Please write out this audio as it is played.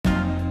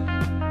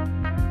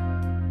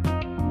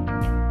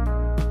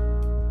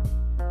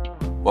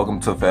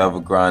Welcome to Forever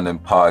Grinding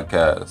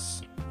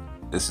Podcast.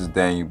 This is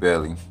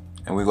KingBailey,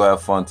 and we're going to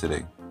have fun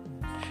today.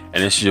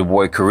 And this is your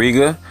boy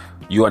KingRega.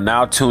 You are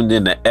now tuned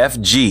in to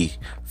FG,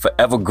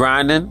 Forever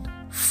Grinding,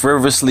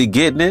 Frivolously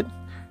Getting It,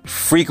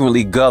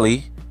 Frequently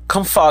Gully.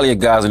 Come follow your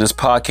guys on this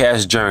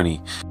podcast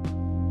journey.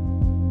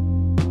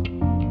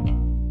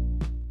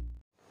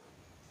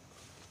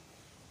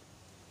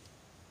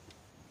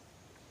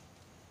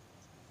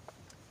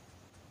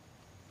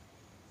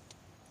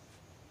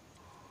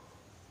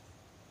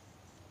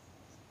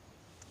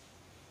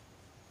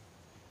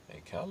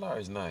 Kyle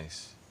Lowry's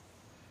nice.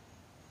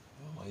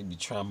 I might be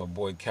trying my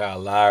boy Kyle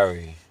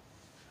Lowry.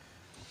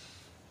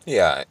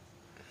 Yeah.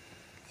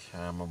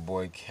 Trying my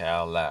boy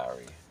Kyle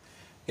Lowry.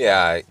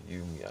 Yeah.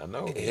 I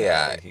know.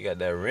 Yeah. He got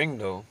that ring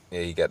though.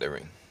 Yeah, he got the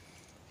ring.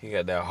 He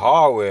got that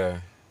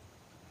hardware.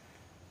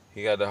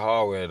 He got the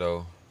hardware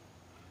though.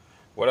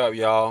 What up,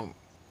 y'all?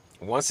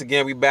 Once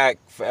again, we back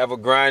Forever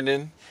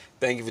Grinding.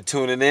 Thank you for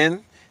tuning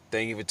in.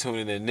 Thank you for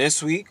tuning in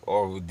this week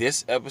or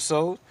this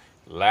episode,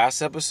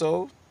 last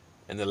episode.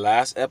 And the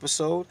last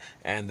episode,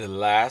 and the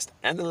last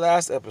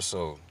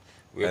episode.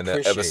 And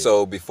the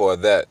episode before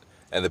that,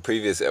 and the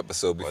previous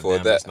episode before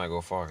that. Let's not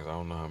go far, because I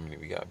don't know how many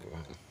we got, dude.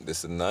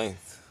 This is the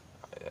 9th.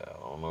 Yeah,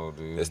 I don't know,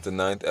 dude. It's the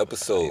 9th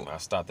episode. I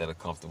stopped at a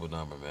comfortable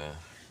number, man.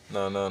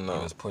 No.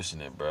 He was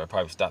pushing it, bro. I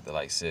probably stopped at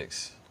like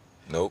 6.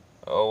 Nope.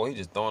 Oh, he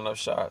just throwing up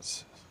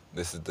shots.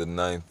 This is the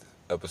 9th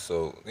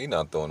episode. He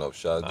not throwing up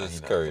shots. This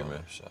is Curry,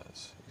 man.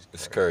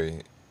 It's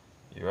Curry.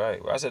 You're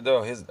right. Well, I said,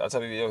 though, I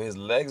tell you, his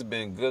legs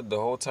been good the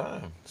whole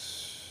time.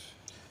 He's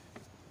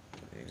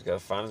got to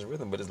find his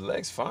rhythm, but his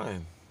legs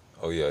fine.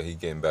 Oh, yeah, he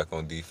getting back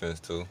on defense,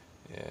 too.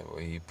 Yeah, well,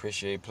 he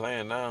appreciate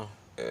playing now.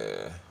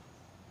 Yeah.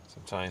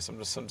 Sometimes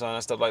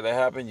stuff like that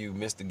happen, you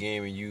miss the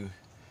game and you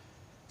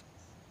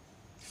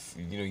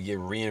get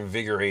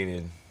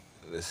reinvigorated.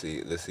 Let's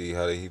see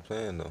how he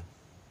playing, though.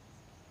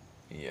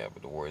 Yeah,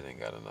 but the Warriors ain't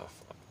got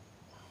enough.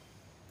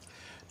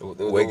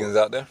 Wiggins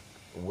out there?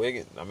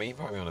 Wiggins, I mean, he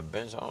probably on the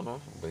bench. I don't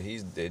know, but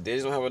they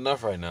just don't have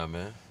enough right now,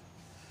 man.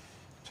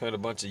 Trying a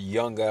bunch of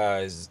young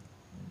guys,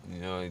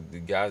 the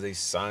guys they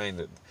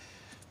signed,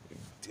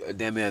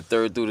 damn near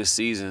third through the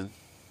season.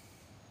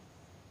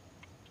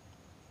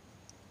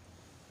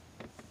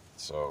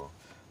 So,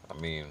 I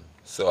mean,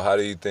 how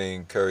do you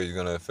think Curry's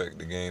gonna affect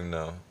the game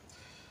now?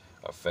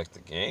 Affect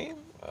the game,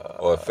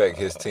 or affect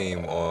his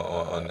team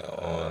on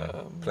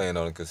playing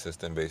on a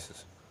consistent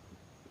basis?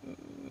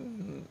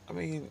 I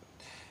mean.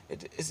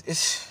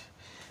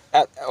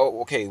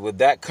 Okay, with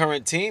that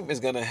current team, it's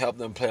going to help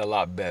them play a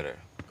lot better.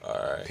 All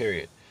right.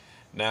 Period.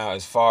 Now,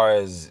 as far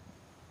as,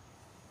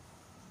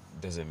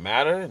 does it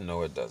matter?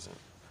 No, it doesn't.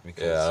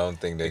 Because, I don't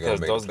think they're going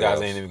to make those the guys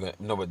playoffs. ain't even going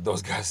to, no, but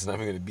those guys are not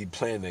even going to be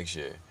playing next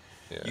year.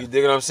 Yeah. You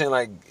dig what I'm saying?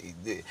 Like,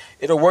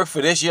 it'll work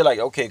for this year. Like,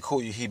 okay, cool,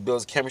 he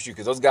builds chemistry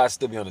because those guys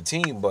still be on the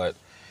team, but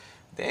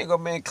they ain't going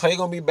to, man, Klay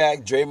going to be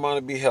back, Draymond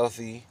will be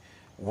healthy,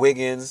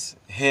 Wiggins,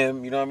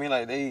 him, you know what I mean?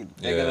 Like,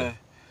 they're going to.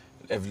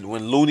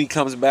 When Looney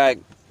comes back,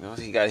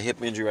 he got a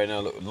hip injury right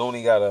now.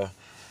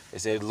 They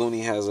said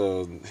Looney has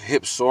a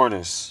hip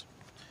soreness.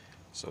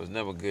 So it's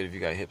never good if you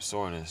got hip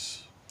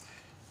soreness.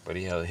 But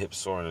he has a hip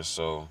soreness,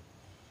 so.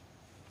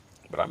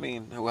 But I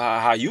mean,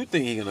 how you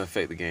think he's going to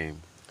affect the game?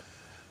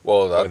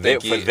 Well, I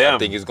think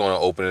he's going to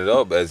open it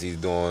up as he's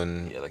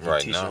doing like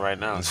right teaching now. right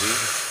now.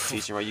 See?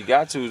 Teaching right. You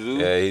got to,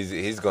 dude. Yeah,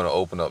 he's going to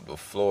open up the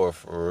floor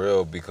for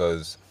real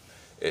because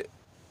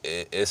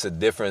it's a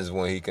difference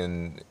when he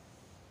can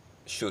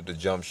shoot the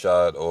jump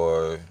shot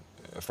or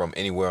from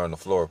anywhere on the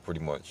floor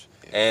pretty much,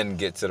 and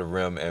get to the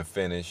rim and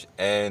finish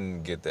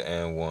and get the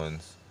and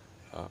ones.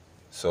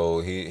 So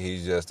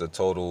he's just a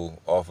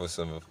total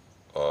offensive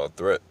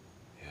threat.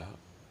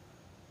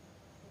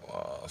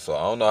 So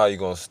I don't know how you're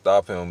gonna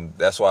stop him.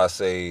 That's why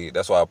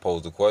I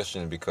pose the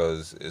question,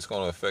 because it's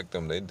gonna affect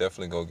them. They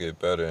definitely gonna get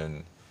better.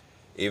 And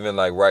even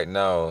like right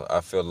now,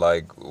 I feel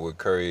like with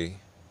Curry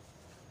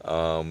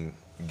getting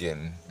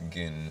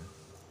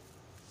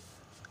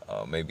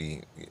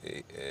maybe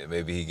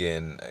he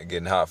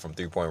getting hot from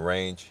 3-point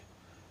range,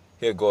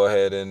 he'll go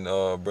ahead and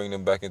bring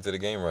them back into the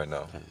game right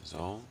now.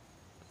 Zone.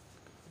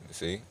 You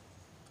see,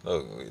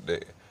 look,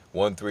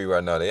 1-3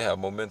 right now. They have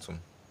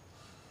momentum.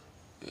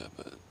 Yeah,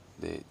 but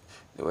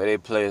the way they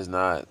play is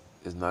not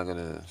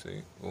gonna.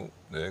 See,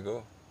 there you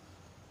go.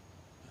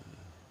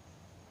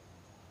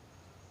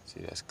 See,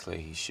 that's Klay.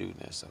 He's shooting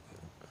that sucker.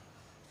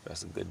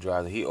 That's a good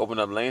drive. He opened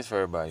up lanes for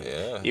everybody.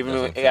 Yeah. Even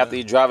after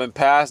he driving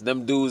past,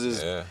 them dudes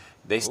is. Yeah.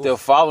 They still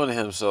following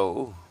him,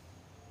 so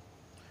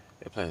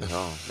they're playing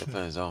zone.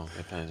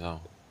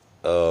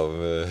 Oh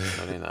man.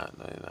 No, they're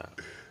not.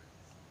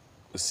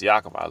 With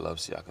Siakam, I love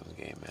Siakam's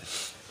game, man.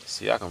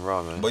 Siakam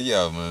raw, man. But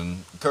yeah, man,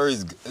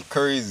 Curry's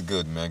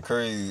good, man.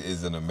 Curry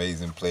is an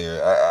amazing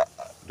player.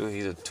 Dude,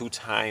 he's a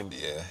 2-time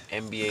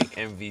NBA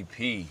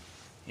MVP.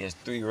 He has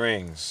 3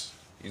 rings.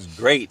 He's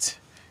great.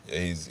 Yeah,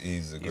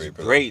 he's a great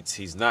player. Great.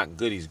 He's not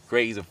good. He's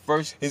great. He's the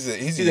first. He's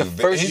the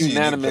first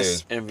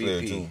unanimous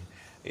MVP.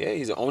 Yeah,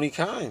 he's the only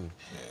kind.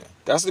 Yeah.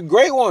 That's the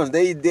great ones.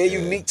 They're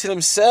unique to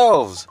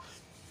themselves.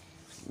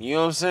 You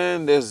know what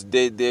I'm saying?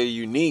 They're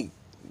unique.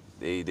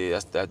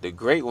 That's the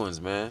great ones,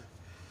 man.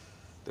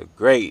 The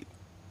great.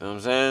 You know what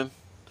I'm saying?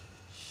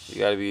 You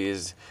gotta be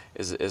it's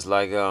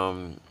like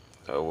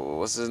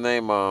what's his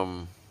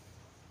name?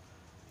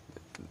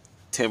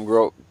 Tim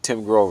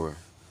Grover.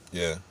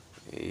 Yeah.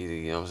 You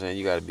know what I'm saying?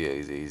 You gotta be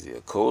is he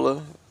a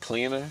cooler,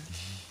 cleaner,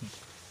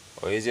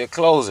 or is he a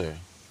closer?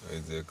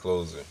 Is it a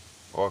closer?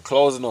 Or a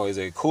closer? No, is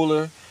he a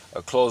cooler,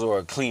 a closer, or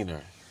a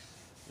cleaner?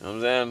 You know what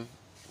I'm saying?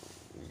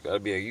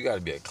 You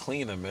gotta be a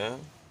cleaner, man.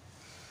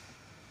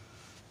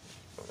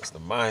 That's the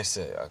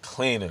mindset. A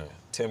cleaner.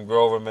 Tim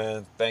Grover,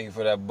 man. Thank you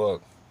for that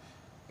book.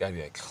 You gotta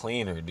be a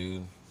cleaner,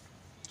 dude.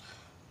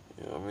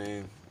 You know what I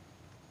mean?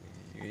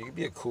 You can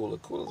be a cooler.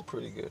 Cooler's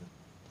pretty good.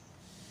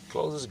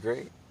 Closer's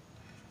great.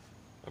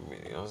 I mean,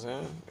 you know what I'm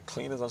saying? The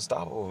cleaner's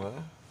unstoppable,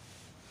 man.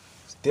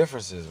 It's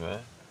differences, man.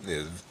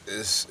 Yeah,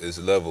 it's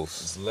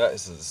levels. It's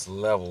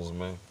levels,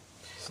 man.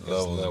 It's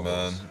levels,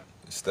 man.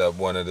 Step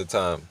one at a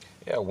time.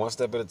 Yeah, one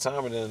step at a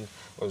time, and then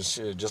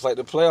just like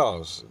the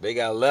playoffs, they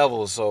got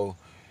levels. So,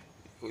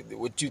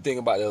 what you think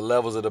about the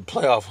levels of the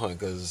playoff hunt?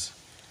 Because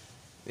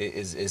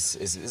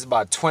it's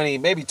about 20,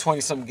 maybe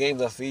 20-something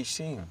games left for each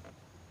team.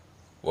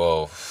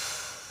 Well,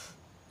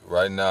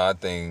 right now I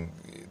think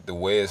the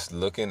way it's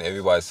looking,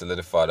 everybody's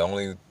solidified. The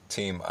only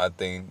team I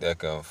think that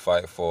can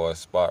fight for a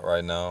spot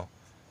right now.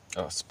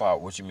 A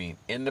spot? What you mean?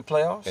 In the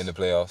playoffs? In the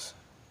playoffs.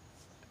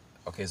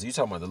 Okay, so you're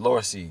talking about the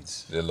lower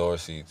seeds. The lower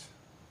seeds.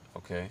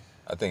 Okay.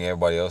 I think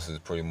everybody else is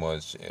pretty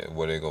much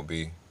where they're gonna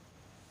be.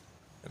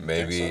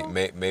 Maybe, so?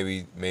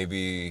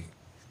 maybe,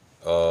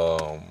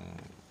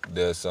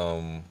 there's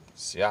some.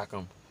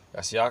 Siakam.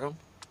 That's Siakam.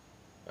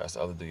 That's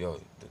the other dude.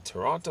 Yo, the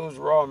Toronto's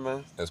raw,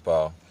 man. That's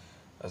Powell.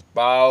 That's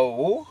Powell.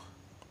 Who?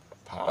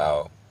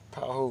 Powell.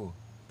 Powell who?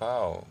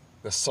 Powell.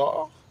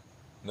 Gasol?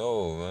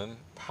 No, man.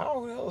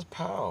 Powell. Who the hell is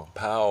Powell?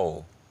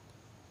 Powell.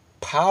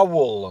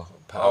 Powell.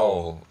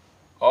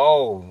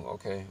 Oh,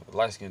 okay.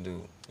 Light skinned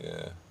dude.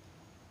 Yeah.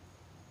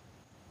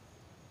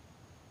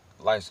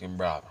 Light skinned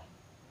brother.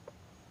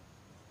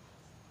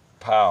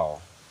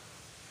 Powell.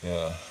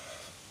 Yeah.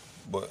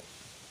 But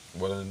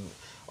Well then,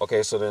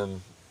 okay, so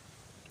then.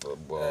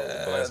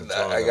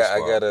 I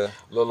gotta.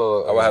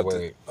 Look, I would have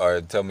wait. to. All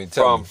right, tell me.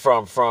 From.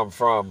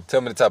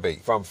 Tell me the top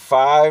 8. From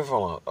 5.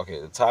 Hold on. Okay,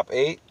 the top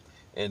 8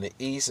 in the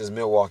East is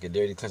Milwaukee. They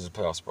already clinched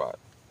the playoff spot.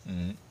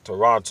 Mm-hmm.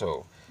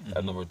 Toronto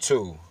at number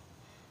 2.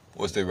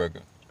 What's their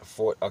record?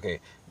 4. Okay,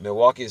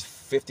 Milwaukee is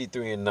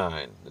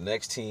 53-9. The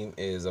next team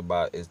is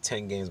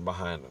 10 games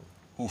behind them.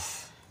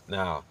 Oof.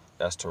 Now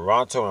that's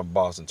Toronto and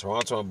Boston.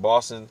 Toronto and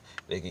Boston,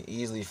 they can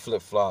easily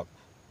flip flop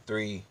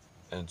 3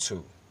 and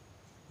 2.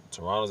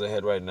 Toronto's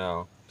ahead right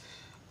now.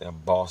 Then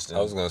Boston.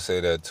 I was gonna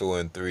say that 2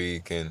 and 3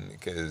 can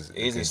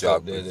easily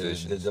drop they're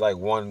positions. like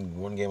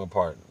one game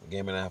apart,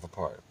 game and a half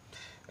apart.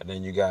 And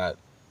then you got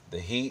the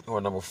Heat, who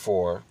are number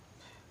 4.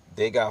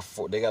 They got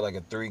like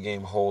a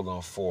 3-game hold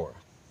on 4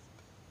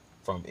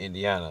 from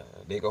Indiana.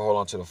 They can hold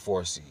on to the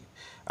 4 seed.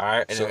 All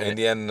right. And so then,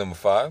 Indiana number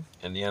 5.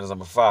 Indiana's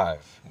number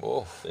 5.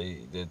 Whoa.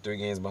 They're 3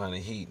 games behind the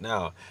Heat.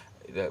 Now,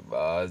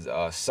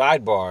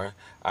 sidebar.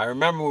 I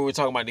remember we were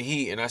talking about the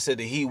Heat, and I said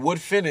the Heat would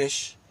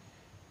finish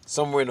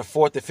somewhere in the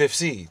 4th or 5th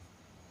seed.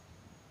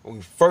 When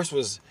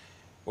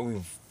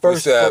we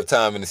still have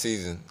time in the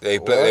season. They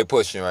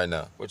pushing right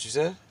now. What you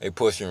said? They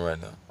pushing right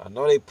now. I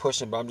know they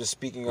pushing, but I'm just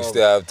speaking We of.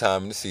 still have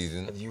time in the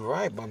season. You're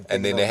right, but I'm And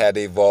then thinking they had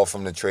to evolve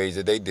from the trades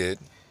that they did.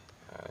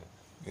 All right.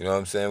 You know what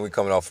I'm saying? We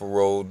coming off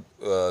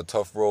a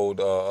tough road.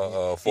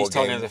 4 He's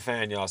talking games. as a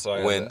fan, y'all.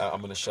 So Win.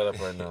 I'm gonna shut up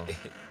right now.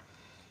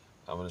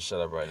 I'm gonna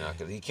shut up right now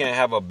because he can't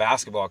have a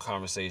basketball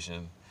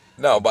conversation.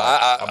 No, but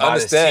I about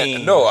understand. his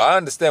team. No, I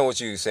understand what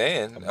you're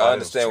saying. About I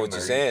understand his what you're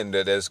team. saying,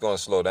 that it's going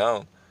to slow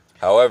down.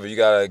 However, you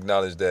got to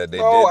acknowledge that they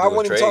did do I a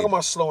wasn't trade. even talking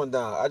about slowing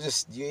down. I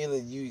just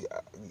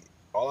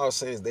all I was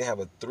saying is they have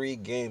a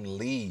 3-game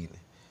lead,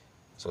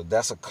 so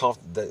that's a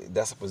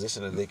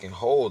position that they can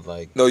hold.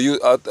 Like No,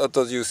 I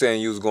thought you were saying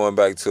you was going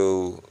back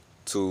to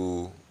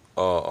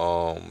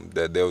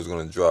that they was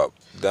going to drop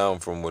down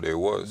from what it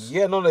was.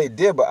 yeah, no, they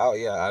did, but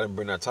I didn't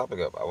bring that topic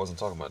up. I wasn't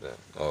talking about that.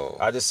 Oh,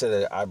 I just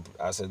said that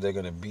I said they're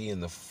gonna be in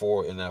that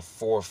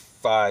 4,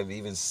 5,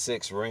 even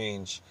 6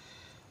 range.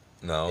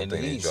 no, I don't in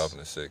think the they East. dropping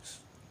a 6.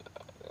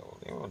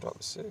 They don't drop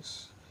a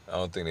 6. I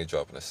don't think they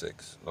dropping a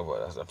 6. No,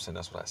 but I'm saying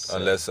that's what I said.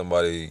 Unless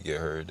somebody get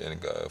hurt, and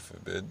God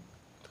forbid.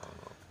 I don't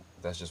know.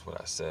 That's just what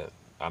I said.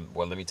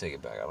 Well, let me take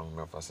it back. I don't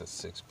remember if I said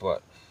 6,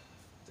 but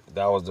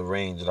that was the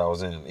range that I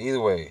was in. Either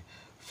way,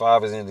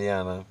 5 is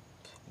Indiana.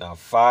 Now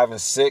 5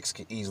 and 6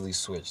 can easily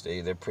switch.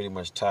 They're pretty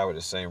much tied with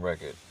the same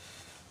record,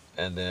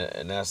 and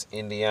that's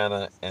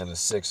Indiana and the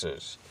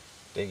Sixers.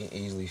 They can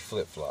easily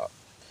flip flop,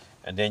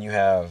 and then you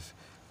have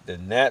the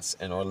Nets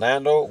and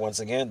Orlando. Once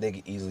again, they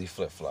can easily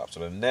flip flop.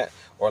 So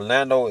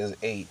Orlando is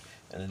 8,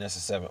 and the Nets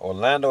is 7.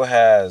 Orlando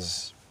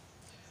has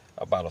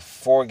about a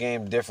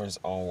 4-game difference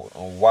on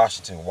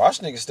Washington.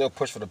 Washington can still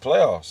push for the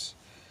playoffs,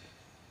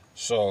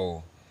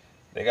 so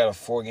they got a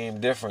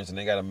 4-game difference, and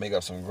they got to make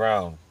up some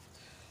ground.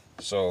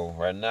 So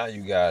right now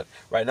the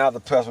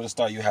playoffs will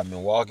start. You have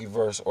Milwaukee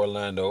versus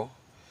Orlando.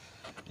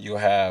 You'll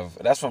have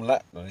that's from no,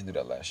 they didn't do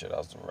that last year. That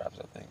was the Raps,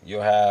 I think.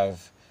 You'll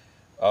have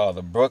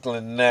the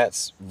Brooklyn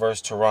Nets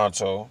versus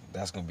Toronto.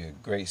 That's gonna be a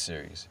great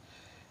series.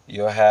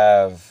 You'll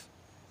have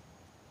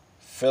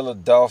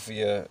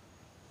Philadelphia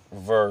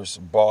versus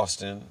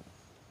Boston.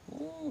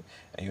 Ooh.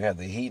 And you have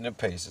the Heat and the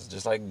Pacers,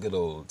 just like good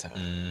old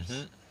times.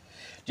 Mm-hmm.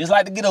 Just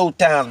like the good old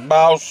times,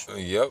 boss.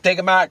 Yep. Take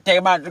them out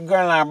the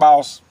gun line,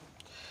 boss.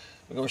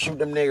 We're gonna shoot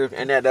them niggas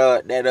and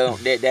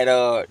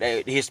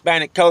that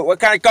Hispanic coach. What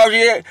kind of coach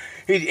is that?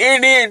 He's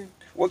Indian.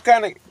 What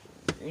kind of?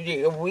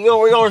 We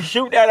gonna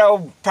shoot that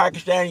old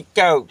Pakistani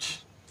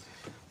coach.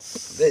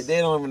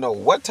 They don't even know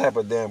what type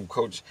of damn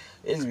coach.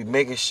 They just be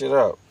making shit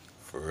up.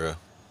 For real.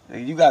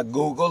 And you got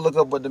Google. Go look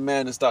up what the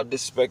man and stop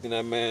disrespecting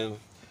that man.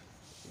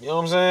 You know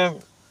what I'm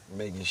saying?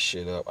 Making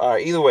shit up. All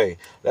right. Either way,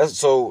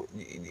 so.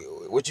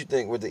 What you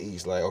think with the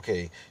East? Like,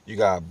 okay, you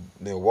got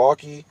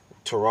Milwaukee,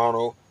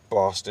 Toronto,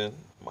 Boston,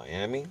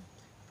 Miami,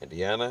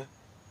 Indiana,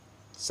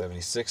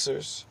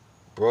 76ers,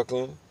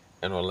 Brooklyn,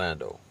 and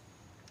Orlando.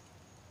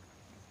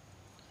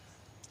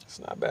 It's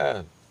not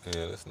bad.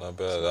 Yeah, that's not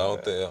bad. I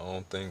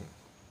don't think.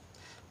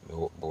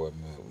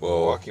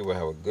 Milwaukee will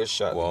have a good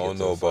shot. Well, to I get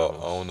don't to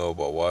know the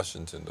about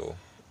Washington though.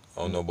 I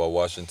don't know about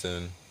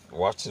Washington.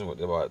 Washington,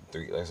 what, about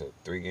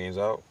 3 games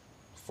out,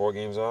 4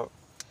 games out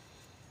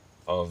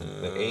of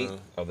the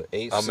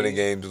 8. How many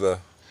games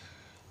left?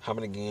 How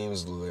many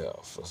games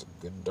left? That's a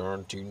good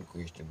darn tune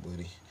question,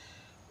 buddy.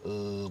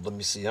 Let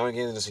me see. How many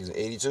games in the season?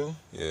 82?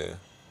 Yeah.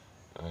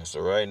 All right, so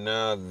right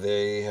now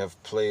they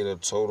have played a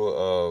total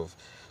of.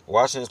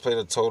 Washington's played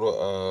a total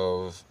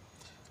of.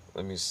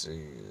 Let me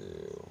see.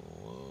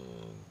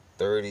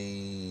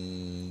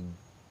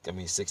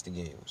 60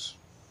 games.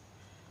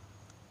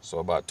 So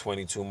about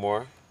 22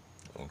 more.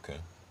 Okay.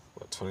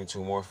 About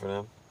 22 more for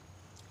them.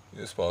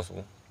 It's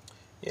possible.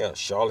 Yeah,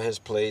 Charlotte has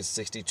played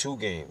 62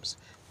 games.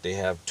 They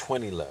have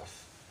 20 left.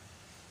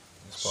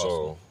 It's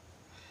possible. So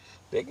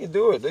they can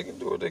do it. They can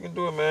do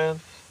it, man.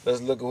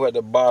 Let's look who at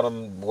the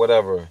bottom,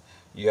 whatever.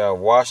 You have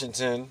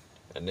Washington,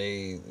 and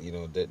they,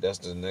 that's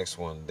the next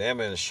one. Damn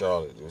man,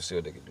 Charlotte. We'll see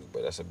what they can do,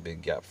 but that's a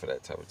big gap for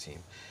that type of team.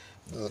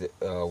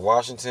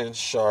 Washington,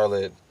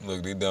 Charlotte.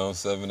 Look, they down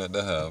 7 at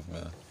the half,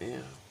 man.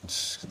 Yeah.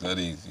 It's that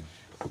easy.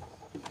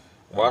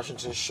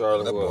 Washington,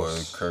 Charlotte. That boy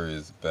Curry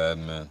is bad,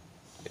 man.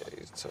 Yeah,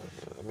 he's tough,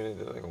 man. I mean,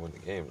 they're not gonna win the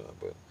game now,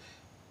 but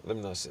let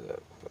me not say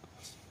that. But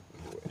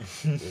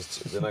anyway,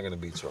 they're not gonna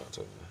beat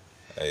Toronto, man.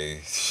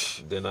 Hey,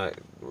 they're not.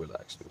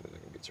 Relax, dude. They're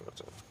not gonna beat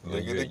Toronto.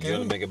 You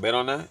gonna make a bet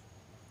on that?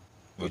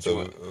 What's up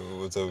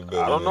with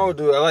I don't know,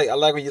 dude. I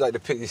like when you like to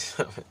pick these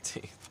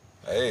teams.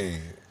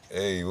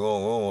 Hey, we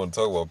don't want to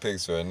talk about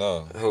picks right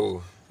now.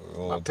 Who?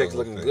 My picks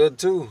looking good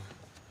too.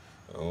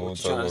 I don't want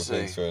to talk about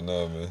picks right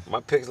now, man.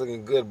 My picks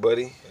looking good,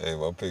 buddy. Hey,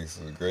 my picks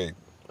is great.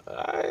 All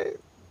right,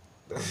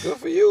 that's good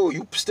for you.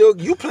 You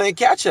playing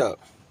catch up.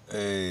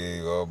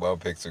 Hey, well, my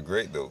picks are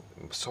great though.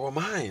 So are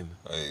mine.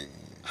 Hey,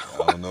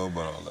 I don't know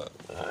about all that.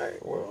 All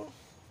right, well,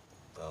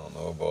 I don't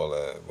know about all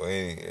that.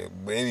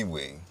 But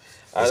anyway,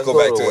 let's go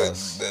back to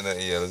West.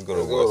 Yeah, let's go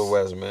to West. Go to the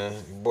West, man.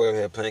 Your boy over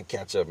here playing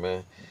catch up,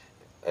 man.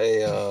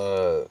 Hey,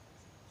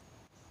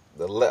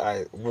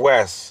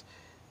 West.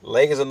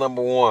 Lakers are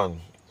number 1.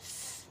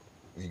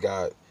 You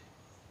got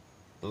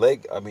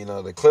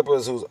the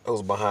Clippers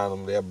who's behind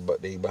them.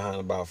 They behind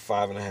about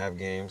 5.5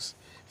 games.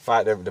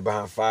 They're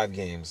behind 5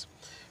 games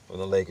from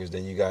the Lakers.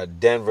 Then you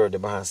got Denver. They're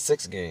behind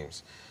 6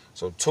 games.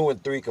 So 2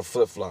 and 3 could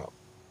flip flop.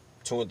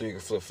 2 and 3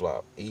 could flip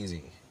flop.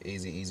 Easy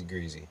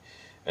greasy.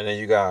 And then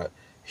you got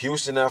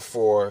Houston at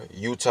 4,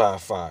 Utah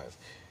at 5.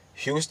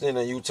 Houston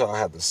and Utah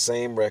have the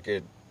same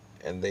record,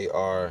 and they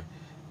are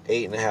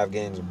 8.5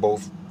 games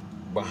both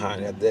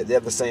behind. They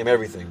have the same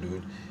everything,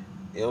 dude.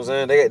 You know what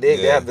I'm saying? They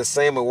have the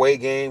same away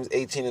games,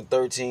 18 and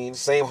 13.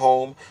 Same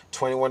home,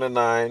 21 and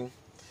 9.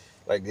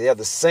 Like they have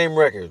the same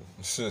record,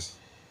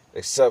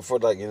 except for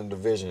like in the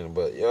division.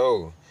 But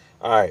all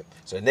right.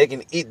 So they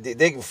can eat.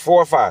 They can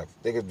 4 or 5.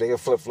 They can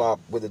flip flop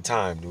with the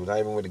time, dude. Not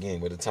even with the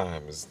game, with the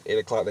time. It's 8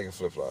 o'clock. They can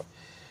flip flop.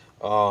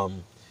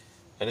 And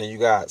then you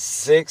got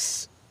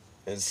 6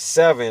 and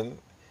 7.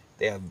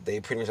 They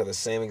pretty much have the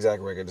same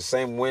exact record, the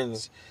same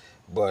wins,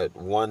 but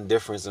one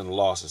difference in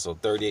losses. So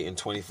 38 and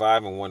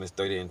 25, and one is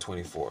 38 and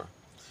 24,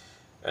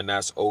 and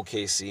that's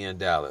OKC and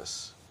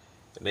Dallas.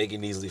 And they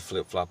can easily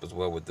flip flop as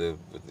well with the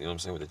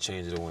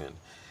change of the wind.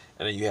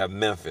 And then you have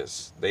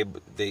Memphis. They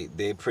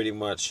pretty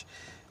much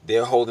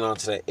they're holding on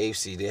to that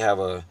AFC. They have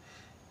a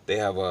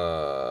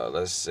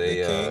let's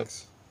say the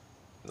Kings.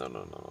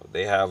 No.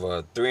 They have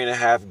a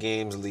 3.5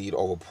 games lead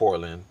over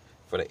Portland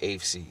for the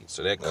 8th seed.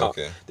 So they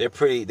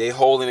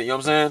holding it, you know what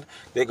I'm saying?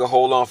 They can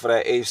hold on for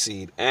that 8th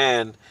seed.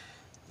 And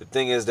the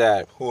thing is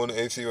that who in the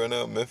 8th seed right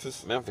now?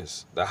 Memphis.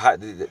 I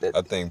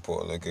think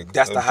Portland.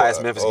 That's the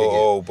highest Memphis can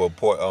get.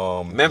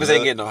 But Memphis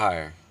ain't getting no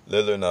higher.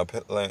 Lillard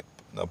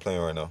not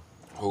playing right now.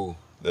 Who?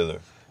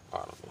 Lillard.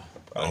 I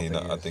don't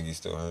know. I think he's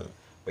still hurt.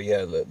 But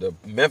yeah, the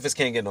Memphis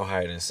can't get no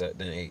higher than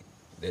 8.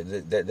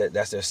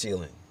 That's their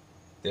ceiling.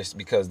 Just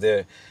because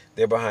they're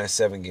behind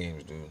 7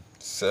 games, dude.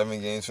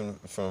 7 games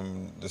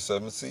from the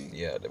 7th seed.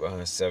 Yeah, they're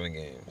behind 7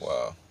 games.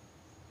 Wow.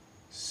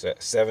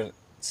 Seven.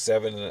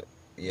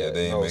 Yeah,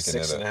 They ain't no, making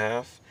six that and a up.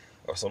 half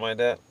or something like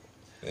that.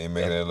 They ain't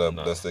making that up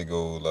Nah. unless they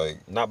go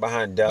like Not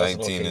behind Dallas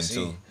 19 and and OKC.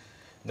 2.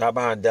 Not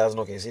behind Dallas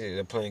and OKC.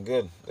 They're playing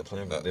good. They're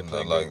playing Not good.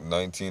 like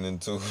 19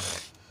 and 2.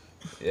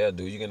 Yeah,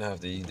 dude, they're gonna have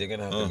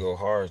to go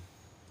hard.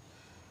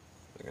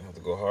 They're gonna have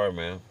to go hard,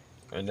 man.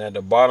 And then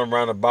the bottom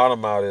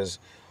out is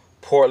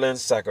Portland,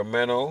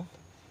 Sacramento,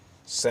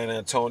 San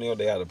Antonio.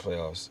 They out of the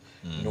playoffs.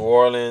 New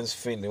Orleans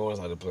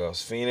out of the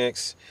playoffs.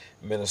 Phoenix,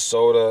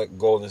 Minnesota,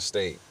 Golden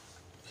State.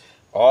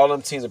 All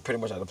them teams are pretty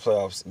much out of the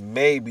playoffs.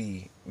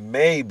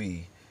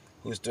 Maybe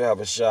who still have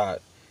a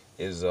shot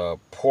is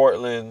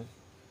Portland,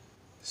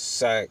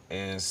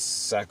 and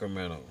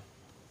Sacramento.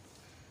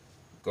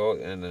 Go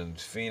and then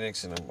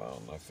Phoenix and I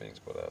don't know Phoenix,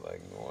 but I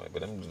like New Orleans.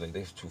 But them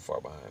they too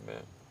far behind,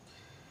 man.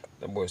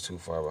 Them boys too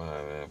far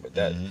behind, man. But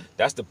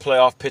that's the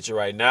playoff picture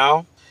right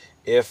now.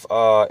 If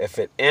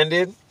it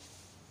ended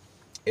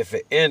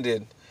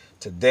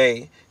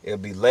today, it'll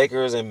be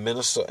Lakers and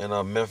Minnesota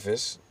and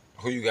Memphis.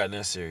 Who you got in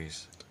that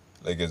series?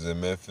 Lakers in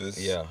Memphis.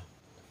 Yeah.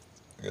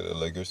 I got the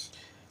Lakers.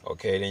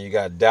 Okay, then you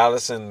got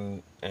Dallas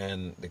and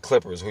the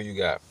Clippers. Who you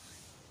got?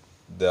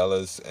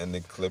 Dallas and the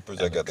Clippers.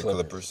 I got the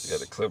Clippers. You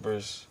got the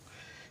Clippers.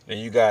 Then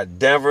you got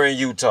Denver and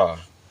Utah.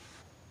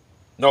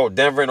 No,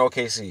 Denver and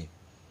OKC.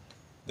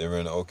 They're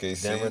in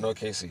OKC. Denver and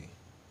OKC.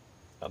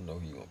 I know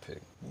who you gonna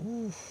pick.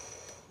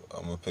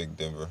 I'm gonna pick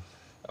Denver.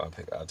 I'll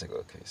take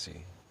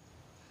OKC.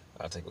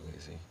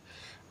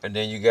 And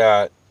then you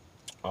got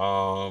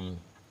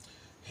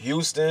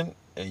Houston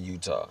and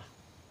Utah.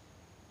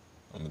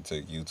 I'm gonna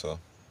take Utah.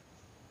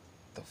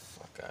 The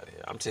fuck out of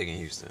here. I'm taking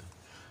Houston.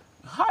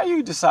 How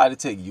you decide to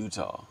take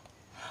Utah?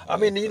 I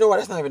mean, you know what?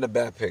 That's not even a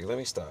bad pick. Let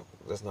me stop.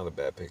 That's not a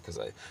bad pick because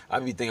I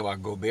be thinking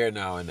about Gobert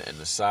now and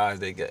the size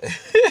they got.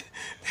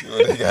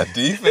 They got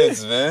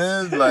defense,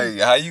 man. Like,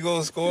 how you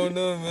gonna score on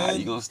them, man? How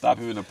you gonna stop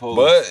him in the post?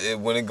 But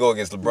when it go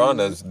against LeBron,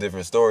 that's a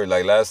different story.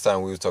 Like last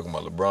time we was talking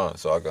about LeBron,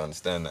 so I can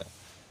understand that.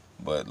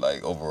 But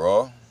like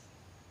overall,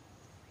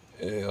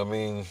 yeah, I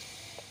mean,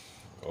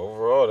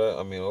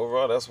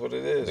 overall, that's what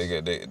it is.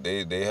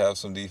 they have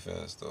some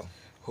defense though.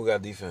 Who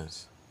got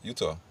defense?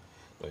 Utah.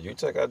 No,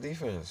 Utah got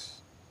defense.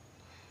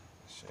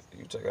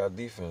 Utah got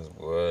defense,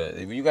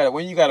 boy.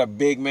 When you got a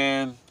big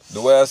man.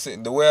 The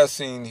way I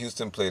seen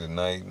Houston play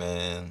tonight,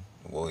 man.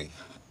 Boy,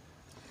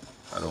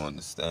 I don't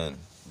understand.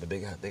 But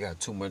they got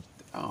too much.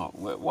 Oh,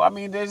 well, I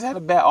mean, they just had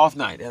a bad off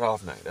night. That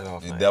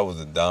was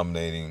a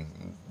dominating.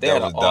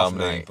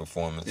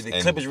 Performance. Did the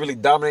Clippers really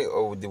dominate,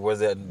 or was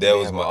that? That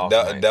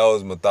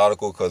was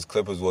methodical because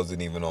Clippers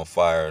wasn't even on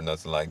fire or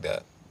nothing like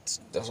that.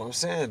 That's what I'm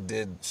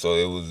saying. So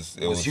it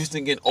was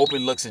Houston getting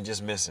open looks and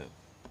just missing?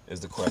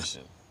 Is the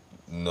question.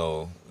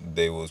 No,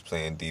 they was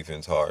playing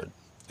defense hard,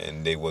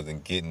 and they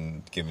wasn't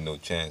giving no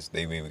chance.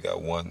 They maybe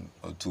got 1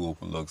 or 2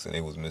 open looks, and they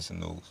was missing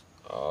those.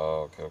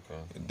 Oh, okay.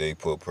 They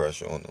put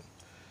pressure on them.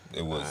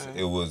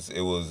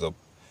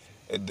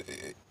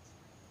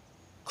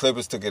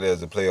 Clippers took it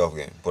as a playoff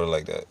game. Put it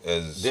like that.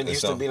 Didn't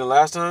Houston beat them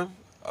last time?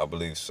 I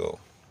believe so,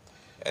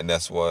 and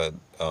that's what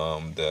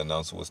the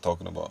announcer was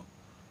talking about.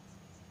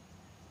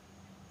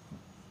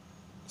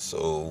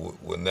 So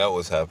when that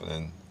was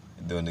happening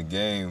during the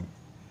game,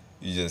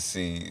 you just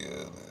see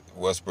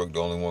Westbrook the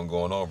only one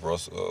going off.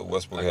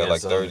 Westbrook had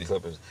like 30.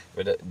 Clippers.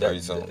 But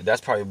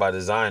that's probably by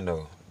design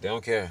though. They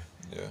don't care.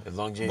 Yeah. As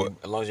long as you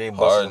ain't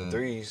busting them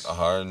threes.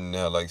 Harden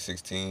had like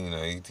 16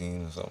 or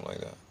 18 or something like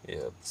that.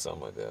 Yeah,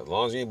 something like that. As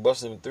long as you ain't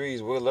busting them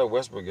threes, we'll let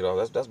Westbrook get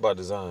off. That's by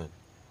design.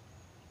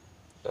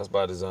 That's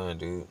by design,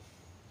 dude.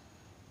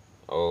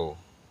 Oh,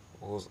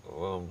 what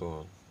I'm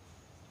doing?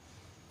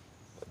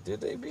 Did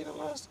they beat them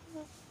last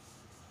time?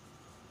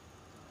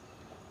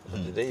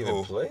 Did they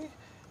even play?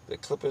 The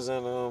Clippers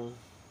and Well,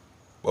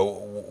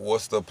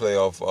 what's the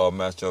playoff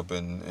matchup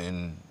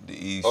in the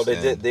East? Oh, they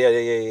did.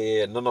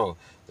 Yeah. No.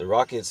 The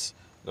Rockets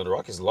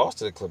lost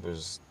to the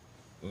Clippers.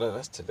 No,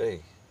 that's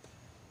today.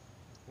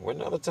 When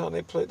the other time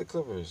they played the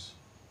Clippers?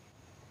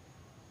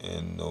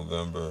 In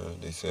November.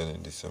 They said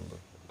in December.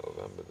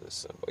 November,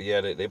 December.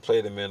 Yeah, they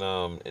played them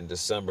in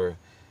December,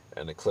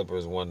 and the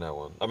Clippers won that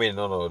one. I mean,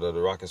 no, the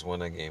Rockets won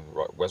that game.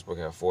 Westbrook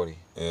had 40.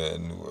 Yeah,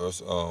 and what's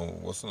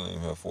the name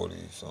had 40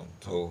 something.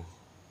 Who?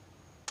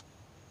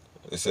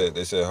 They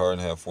said Harden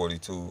had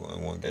 42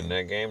 in one game. In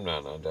that game,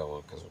 no, not that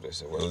one, because they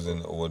said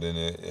Westbrook.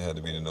 It had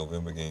to be the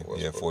November game.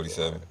 He had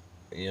 47.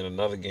 In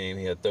another game,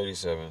 he had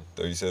 37.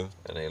 37?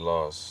 And they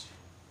lost.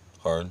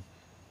 Harden?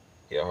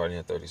 Yeah, Harden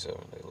had 37.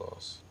 They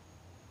lost.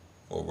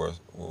 What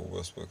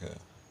Westbrook had?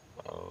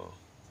 I don't know.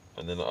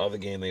 And then the other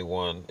game they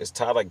won. It's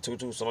tied like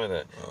 2-2, something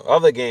like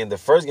that. The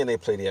first game they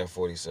played, he had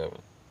 47.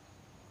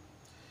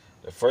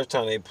 The first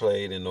time they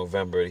played in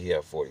November, he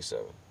had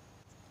 47.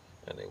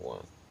 And they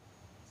won.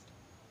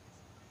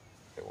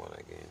 They won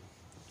that game.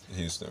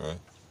 Houston, right?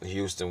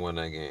 Houston won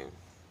that game.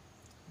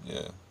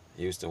 Yeah.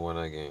 Houston won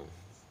that game.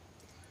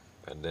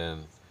 And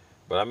then,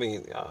 but I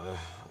mean, I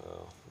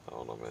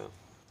don't know, man.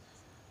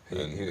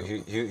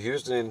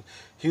 Houston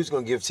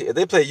going to give if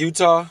they play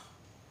Utah,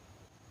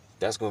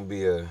 That's gonna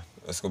be a.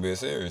 That's gonna be a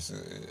series.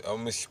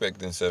 I'm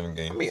expecting 7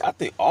 games. I mean, I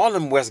think all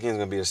them West games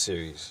gonna be a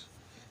series.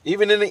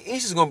 Even in the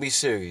East is gonna be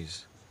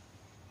series.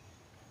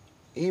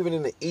 Even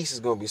in the East is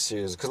gonna be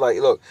series. Cause like,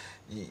 look,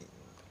 I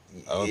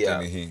don't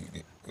think the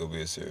Heat gonna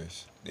be a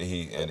series. The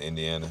Heat and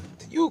Indiana.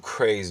 You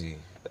crazy?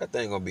 That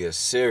thing gonna be a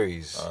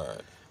series. All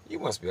right. You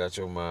must be out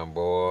your mind,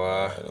 boy.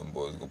 All right, them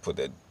boys gonna put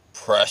that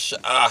pressure.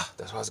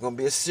 That's why it's gonna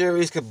be a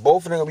series. Cause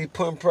both of them gonna be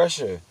putting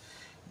pressure.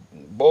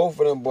 Both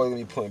of them boys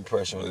gonna be putting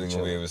pressure on Boys ain't each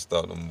gonna be other. able to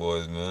stop them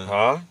boys, man.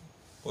 Huh?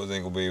 Boys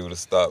ain't gonna be able to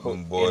stop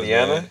them boys,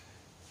 Indiana? man.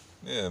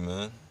 Yeah,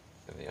 man.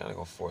 Indiana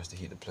gonna force the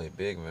Heat to play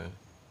big, man.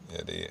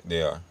 Yeah,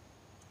 they are.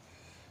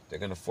 They're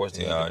gonna force the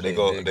Heat Yeah, to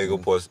play big. they go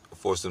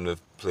force them to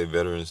play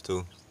veterans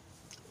too.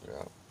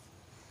 Yeah.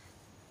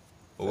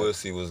 But we'll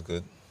see what's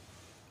good.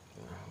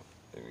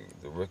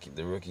 The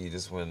rookie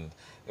just when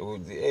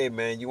hey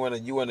man, you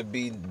wanna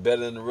be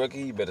better than the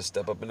rookie, you better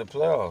step up in the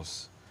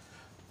playoffs.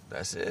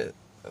 That's it.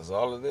 That's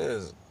all it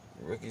is.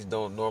 Rookies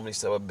don't normally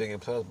step up big in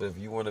playoffs, but if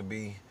you wanna be,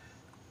 you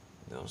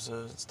know what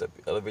I'm saying,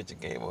 elevate your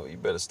game up, you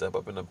better step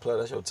up in the playoffs.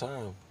 That's your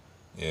time.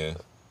 Yeah.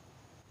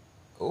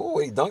 Ooh,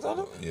 he dunked on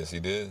him? Yes, he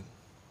did.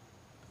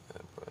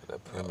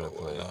 That perimeter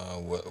player.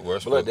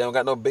 Westbrook. But look, they don't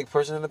got no big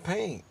person in the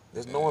paint.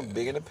 There's no one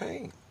big in the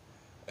paint.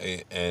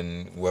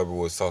 And Weber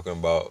was talking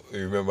about.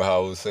 You remember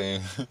how I was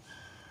saying?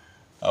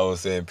 I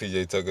was saying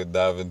PJ Tucker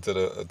dive into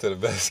the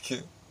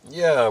basket.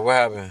 Yeah, what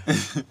happened?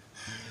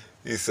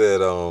 He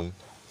said,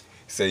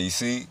 you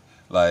see,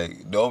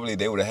 like normally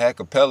they would have had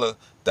Capella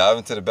dive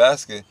into the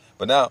basket,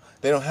 but now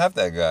they don't have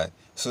that guy.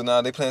 So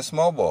now they playing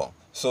small ball.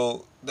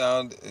 So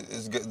now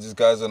it's just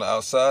guys on the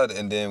outside,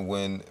 and then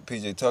when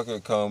PJ Tucker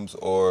comes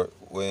or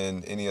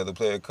when any other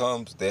player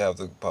comes, they have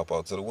to pop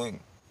out to the wing.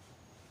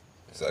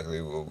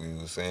 Exactly what we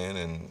were saying,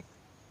 and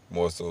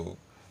more so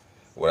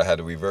what I had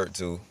to revert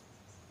to.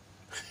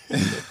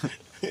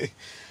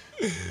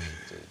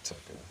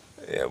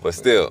 Yeah, but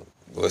still,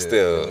 you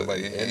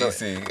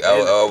see,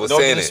 I was no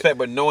saying disrespect,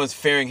 but no one's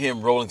fearing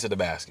him rolling to the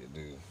basket,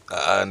 dude.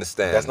 I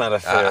understand. That's not a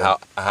fair.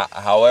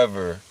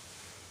 However,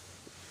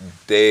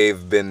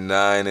 they've been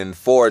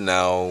 9-4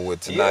 now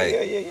with tonight.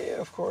 Yeah,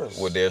 of course.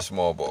 With their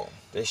small ball.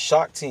 They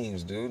shock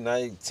teams, dude.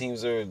 Now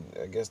teams are,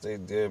 I guess they're,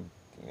 you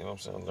know what I'm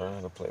saying, learning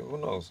how to play. Who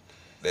knows?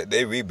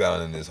 They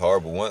rebounding is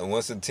hard, but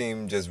once a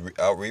team just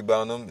out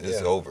rebound them,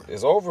 it's over.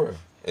 It's over.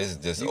 It's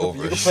just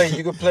over.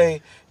 You could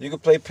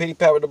play pity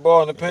pat with the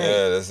ball in the paint.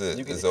 Yeah, that's it.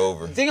 It's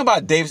over. Think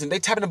about Davidson. They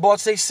tapping the ball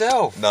to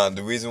themselves. Nah,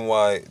 the reason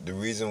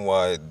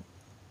why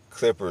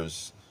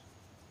Clippers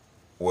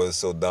was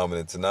so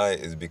dominant tonight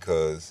is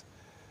because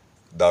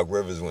Doc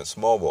Rivers went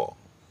small ball.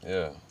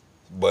 Yeah.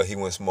 But he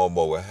went small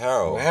ball with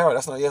Harold.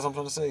 That's what I'm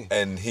trying to say.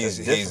 And he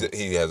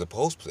has a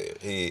post player.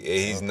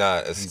 He's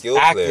not a skilled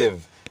active. player.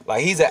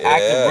 Like he's an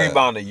active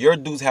rebounder. Your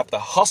dudes have to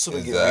hustle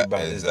to get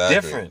rebounded. Exactly.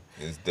 It's different.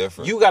 It's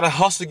different. You gotta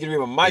hustle to get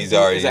rebounded. My dude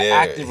is an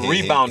active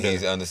rebounder.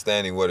 He's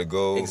understanding where to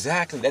go.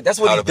 Exactly. That's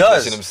what he does. How to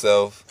position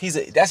himself. He's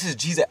an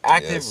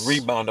active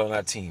rebounder on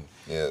that team.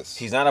 Yes.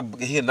 He's not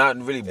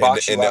really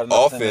box you out. In the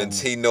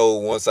offense, he know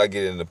once I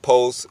get in the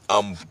post,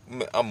 I'm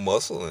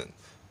muscling.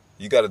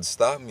 You gotta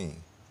stop me.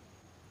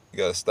 You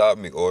gotta stop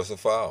me, or it's a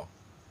foul.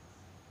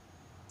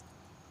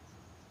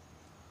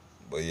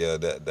 But yeah,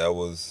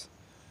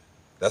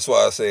 that's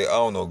why I say I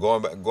don't know.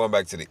 Going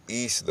back to the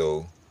East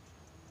though.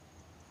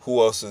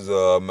 Who else is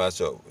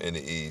matchup in the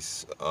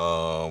East?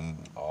 All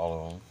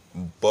of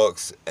them.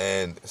 Bucks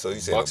and so you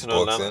say Bucks the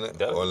Bucks and in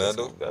it?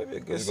 Orlando? That'd be a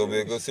good. It's gonna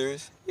be a good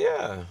series.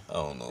 Yeah. I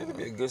don't know. It'll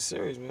be a good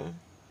series, man.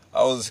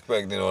 I was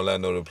expecting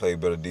Orlando to play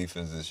better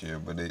defense this year,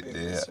 but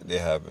they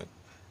haven't.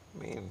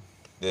 I mean,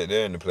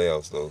 they're in the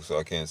playoffs though, so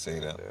I can't say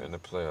that. They're in the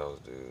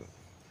playoffs, dude.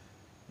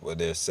 But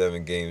they're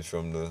 7 games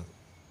from the.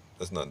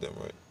 That's not them,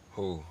 right?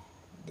 Who?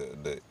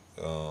 The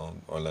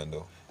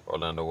Orlando.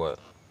 Orlando what?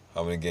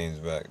 How many games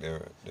back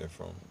they're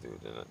from? Dude,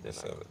 they're not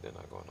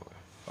going nowhere.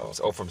 Oh,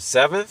 Oh, from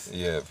 7th?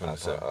 Yeah, from the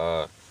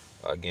 7th.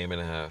 A game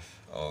and a half.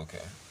 Oh, okay.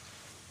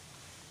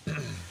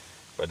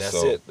 But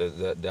that's it.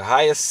 The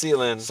highest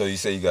ceiling. So you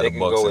say you got they the can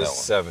Bucks go in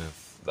as that one.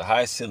 7th. The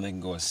highest ceiling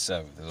can go as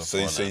 7th. So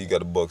you say you got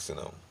the Bucks in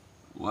that one.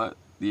 What?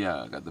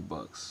 Yeah, I got the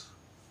Bucks.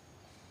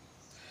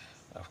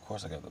 Of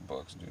course I got the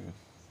Bucks, dude.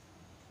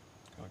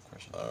 Good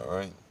question. All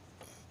right.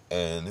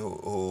 And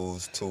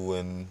who's 2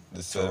 in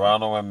the 7?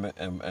 Toronto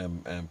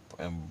and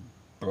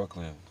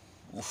Brooklyn.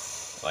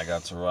 Oof. I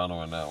got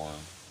Toronto in that one.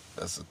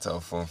 That's a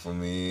tough one for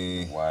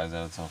me. Why is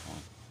that a tough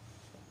one?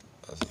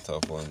 That's a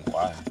tough one.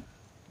 Why?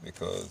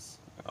 Because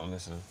I'm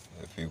listening.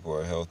 if people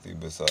are healthy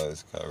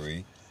besides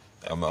Kyrie,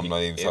 I'm not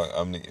even talking.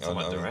 I'm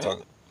not even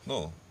talking.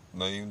 No,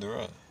 not even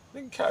Durant. I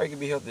think Kyrie can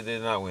be healthy. They're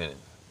not winning.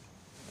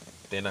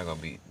 They're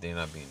not beating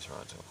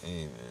Toronto.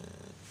 Hey man,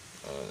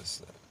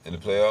 in the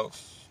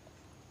playoffs.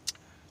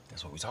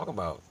 That's what we talking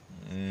about.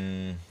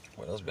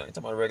 What else? You talking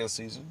about regular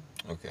season?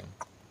 Okay.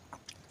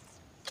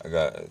 I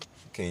got.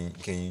 Can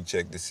you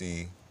check to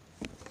see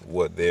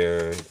what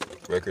their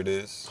record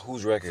is?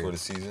 Whose record for the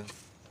season?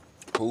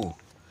 Who?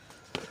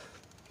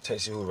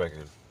 Text you who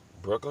record?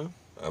 Brooklyn.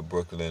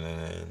 Brooklyn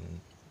and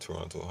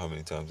Toronto. How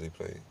many times they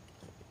played?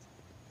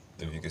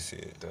 If you can see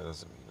it. That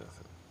doesn't mean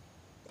nothing.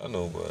 I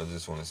know, but I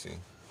just want to see.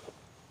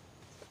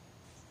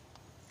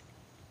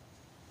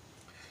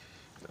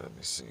 Let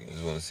me see. I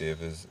just want to see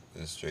if it's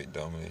straight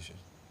domination.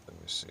 Let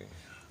me see.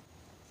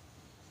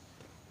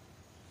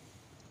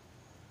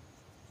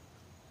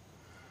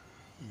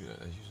 Yeah,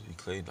 that's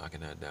usually Klay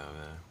knocking that down,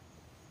 man.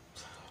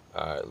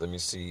 All right, let me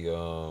see.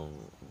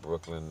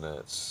 Brooklyn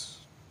Nets.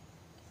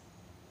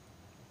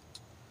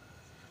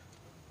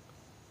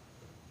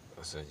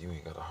 I said you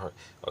ain't got a heart.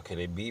 Okay,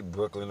 they beat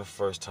Brooklyn the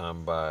first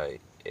time by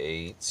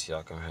 8.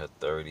 Siakam had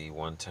 30,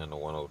 110 to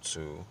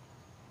 102.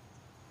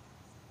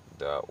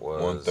 That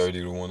was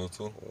 130 to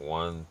 102.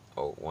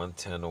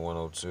 110 to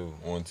 102.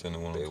 110 to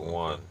 102. They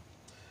won.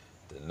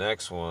 The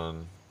next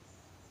one,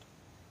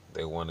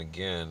 they won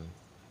again,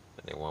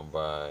 and they won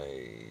by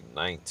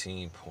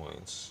 19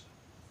 points.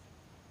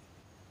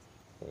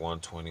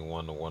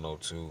 121 to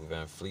 102.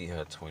 Van Fleet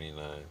had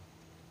 29.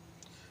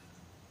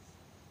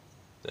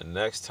 The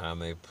next time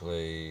they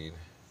played,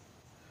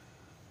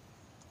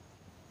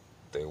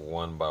 they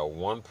won by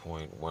 1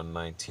 point,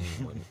 119,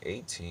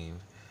 118.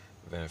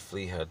 Van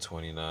Fleet had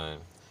 29.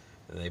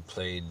 And they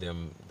played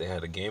them, they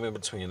had a game in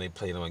between, they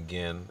played them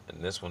again,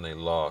 and this one they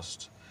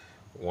lost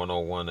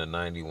 101 to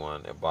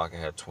 91. Ibaka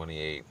had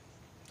 28.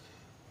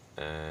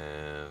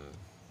 And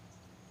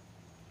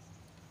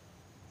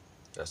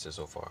that's it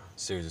so far.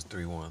 Series is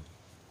 3-1.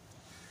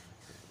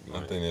 I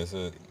think that's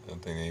it. I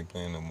think they ain't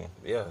playing no more.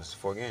 Yeah, it's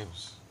 4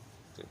 games.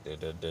 They're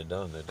done. They're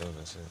done.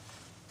 That's it.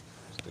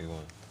 It's 3-1.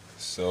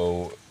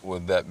 So,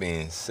 with that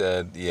being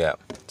said, yeah,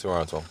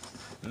 Toronto.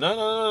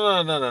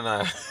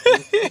 No.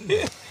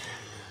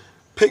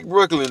 Pick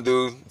Brooklyn,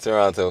 dude.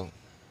 Toronto.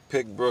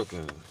 Pick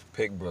Brooklyn.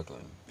 Pick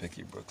Brooklyn. Pick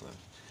your Brooklyn.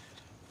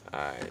 All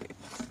right.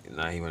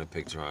 Now he want to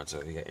pick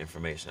Toronto. He got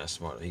information. That's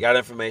smart. He got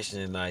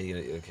information, and now he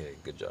okay.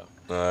 Good job.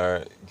 All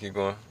right, keep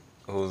going.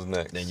 Who's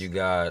next? Then you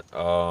got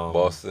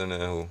Boston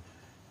and who?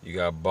 You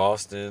got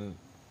Boston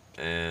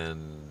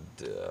and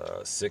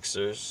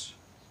Sixers.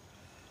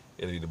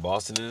 It'll be the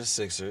Boston and the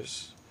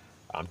Sixers.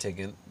 I'm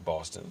taking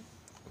Boston.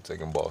 I'm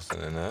taking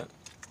Boston in that.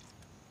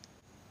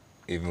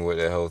 Even with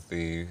a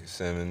healthy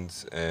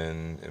Simmons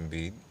and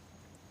Embiid.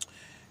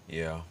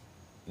 Yeah.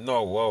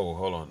 No, whoa,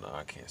 hold on. No,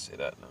 I can't say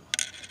that now.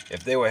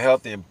 If they were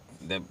healthy,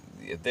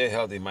 if they're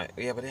healthy, but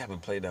they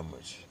haven't played that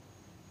much.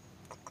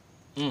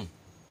 See,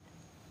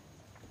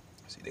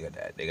 they got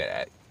that. They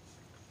got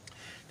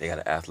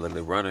an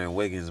athletic runner in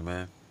Wiggins,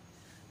 man.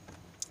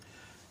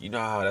 You know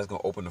how that's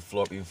gonna open the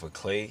floor up even for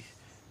Klay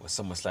when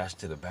someone slashed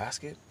to the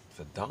basket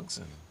for dunks,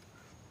 and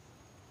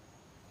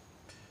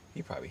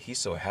he's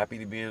so happy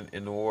to be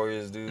in the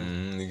Warriors, dude.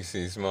 You can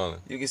see he's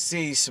smiling. You can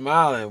see he's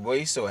smiling, boy.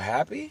 He's so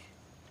happy.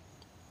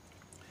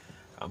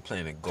 I'm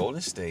playing in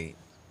Golden State.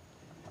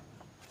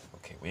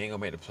 Okay, we ain't gonna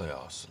make the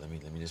playoffs. Let me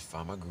just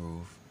find my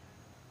groove.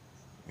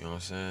 You know what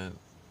I'm saying?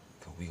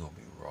 Cause we gonna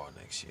be raw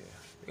next year.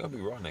 We gonna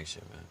be raw next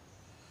year, man.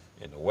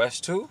 In the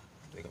West too,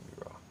 they gonna be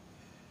raw.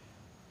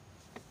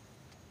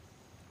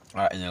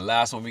 All right, and the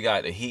last one we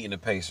got the Heat and the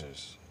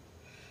Pacers.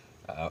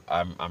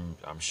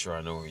 I'm sure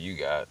I know who you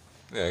got.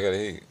 Yeah, I got a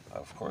Heat.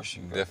 Of course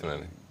you got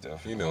Definitely.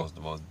 Definitely. You know.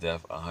 The most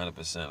def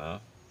 100%, huh?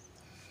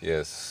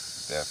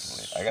 Yes.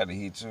 Definitely. I got the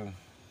Heat too.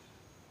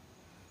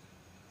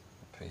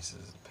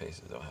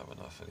 Pacers don't have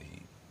enough for the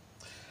Heat.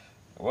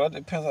 Well, it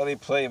depends how they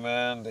play,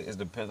 man. It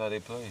depends how they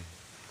play.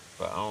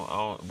 But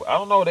I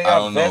don't know. They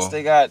got vets.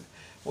 They got.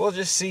 We'll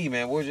just see,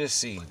 man. We'll just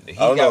see. The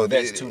Heat got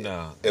vets too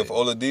now. If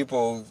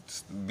Oladipo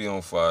be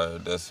on fire,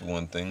 that's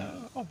one thing.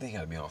 I don't think he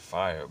got to be on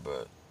fire,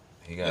 but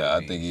he got. Yeah,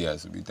 I think he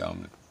has to be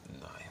dominant.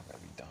 Nah, he got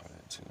to be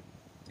dominant too.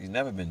 He's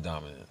never been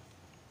dominant.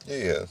 Yeah,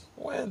 he has.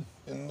 When?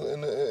 In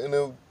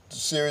the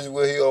series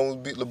where he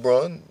almost beat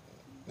LeBron.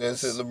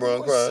 That's it. LeBron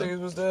What crying. series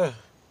was that?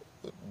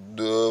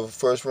 The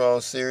first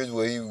round series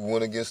where he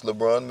went against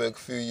LeBron a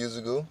few years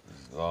ago.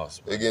 He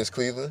lost. Man. Against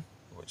Cleveland.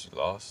 What, you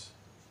lost?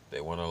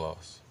 They won or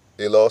lost?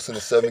 They lost in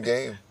the 7th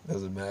game.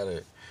 Doesn't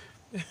matter.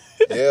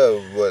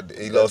 Yeah, but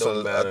he lost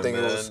on. Matter, I think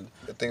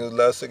it was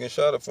last second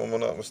shot, if I'm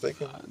not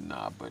mistaken.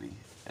 Nah, buddy.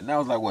 And that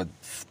was like what,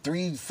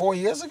 3-4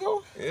 years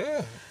ago?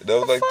 Yeah, that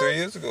was like 3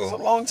 years ago. It's a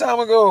long time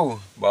ago.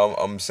 But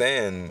I'm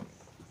saying,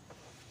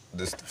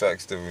 this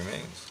fact still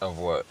remains. Of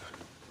what?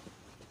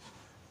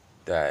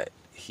 That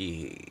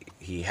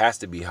he has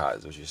to be hot,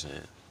 is what you're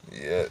saying.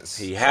 Yes,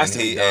 he has to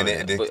be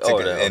dominant.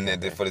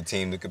 for the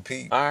team to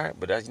compete. All right,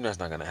 but that's not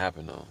gonna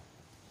happen though.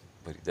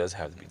 But he does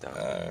have to be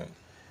dominant. All right.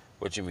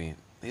 What you mean?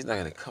 He's not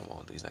gonna come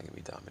on. He's not gonna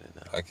be dominant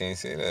now. I can't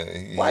say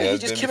that. Why? He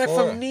just came back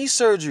from knee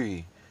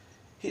surgery.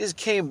 He just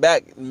came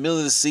back middle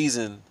of the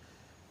season,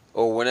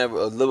 or whenever,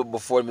 a little bit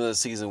before the middle of the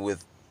season,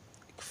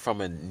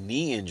 from a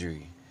knee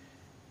injury.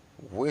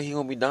 Where he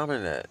gonna be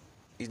dominant at?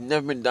 He's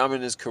never been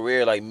dominant in his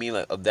career like me,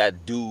 like of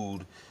that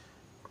dude,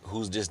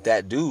 who's just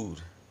that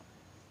dude.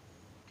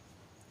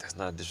 That's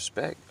not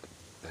disrespect.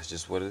 That's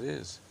just what it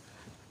is.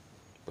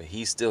 But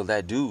he's still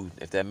that dude,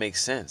 if that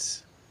makes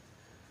sense.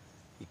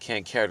 He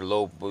can't carry the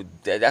load, but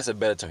that's a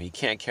better term. He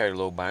can't carry the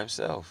load by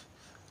himself.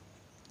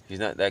 He's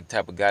not that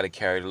type of guy to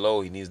carry the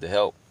load. He needs the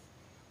help.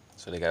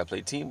 So they got to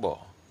play team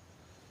ball.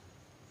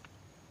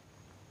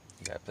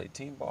 You gotta play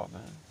team ball,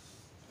 man.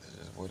 It's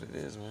just what it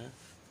is, man.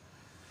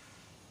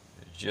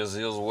 It just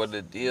is what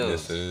it is.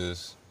 Yes, it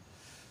is.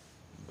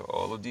 But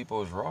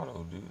Oladipo's raw,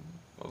 though, dude.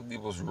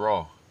 Oladipo's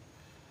raw.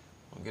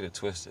 Don't get it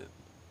twisted.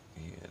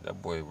 Yeah,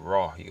 that boy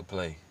raw. He can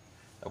play.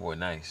 That boy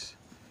nice.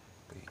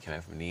 But he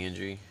came from knee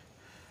injury.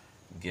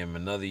 Give him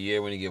another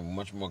year when he get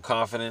much more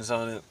confidence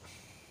on it.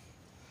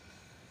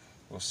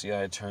 We'll see how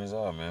it turns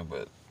out, man.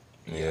 But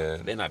Yeah.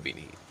 they're not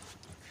beating Heat.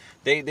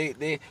 They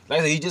like I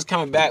said, he's just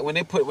coming back. When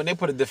they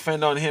put a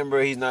defender on him,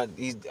 bro, I'm not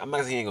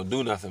saying he ain't gonna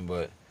do nothing,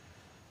 but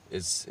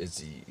it's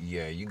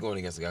yeah, you going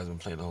against the guy who's been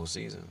playing the whole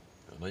season.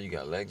 I know you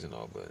got legs and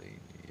all, but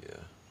yeah.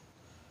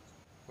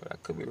 But I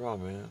could be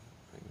wrong, man.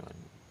 You know,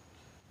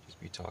 just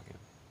be talking.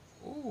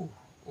 Ooh,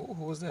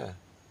 who was that?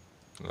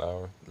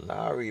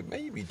 Lowry,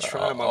 man, you be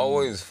trying my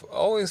always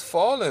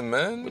falling,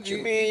 man. What you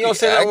mean? You don't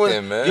say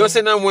nothing, man. You don't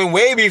say nothing when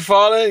Wade be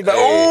falling. Like,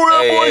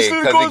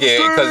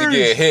 because he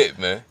get hit,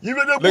 man. You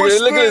let that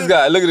Look at this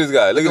guy. Look at this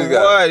guy. Look at this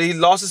guy. What? He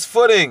lost his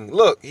footing.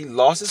 Look, he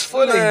lost his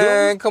footing,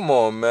 man, dude. come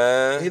on,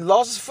 man. He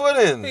lost his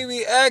footing. He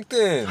be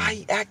acting. Why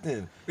he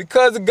acting?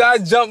 Because the guy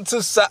jumped to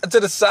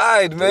the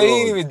side, man. He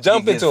didn't even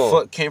jump into him. His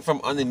foot came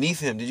from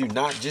underneath him. Did you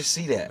not just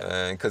see that?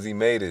 Man, because he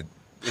made it.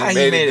 He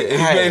made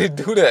it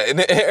do that in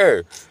the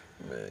air.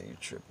 Man, you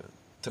tripping.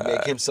 To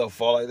make himself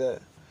fall like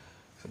that.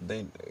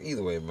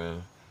 Either way,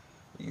 man.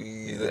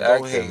 He's an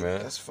actor,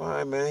 man. That's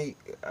fine, man.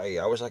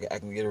 I wish I could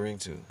act and get a ring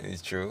too.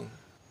 It's true.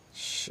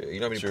 Shit, you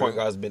know how many point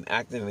guards been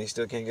acting and they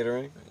still can't get a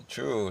ring?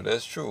 True,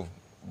 that's true.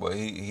 But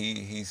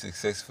he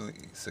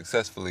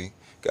successfully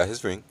got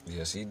his ring.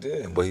 Yes, he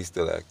did. But he's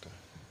still acting.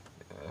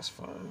 Yeah, that's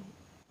fine.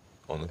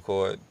 On the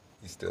court,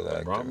 he's still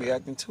acting. LeBron be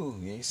acting too.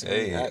 You ain't seen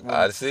him act.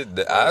 I say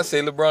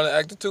LeBron an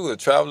actor too, a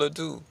traveler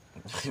too.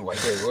 Wait,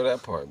 go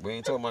that part. We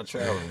ain't talking about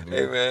traveling, dude.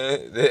 Hey,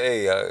 man.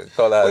 Hey,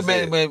 call out.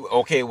 Wait, man.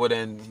 Okay, well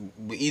then,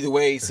 either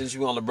way, since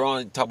you on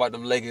LeBron, talk about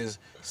them Lakers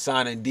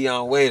signing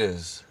Dion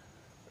Waiters.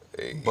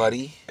 Hey.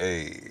 Buddy.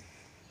 Hey.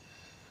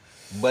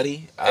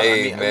 Buddy.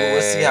 Hey, man.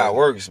 We'll see how it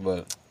works,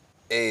 but.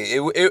 Hey,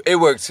 it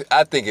works.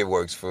 I think it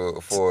works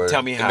for.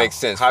 Tell me how. It makes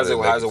sense. How does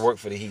it work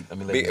for the Heat?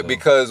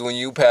 Because when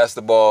you pass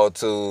the ball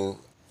to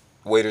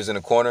Waiters in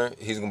the corner,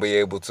 he's gonna be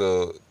able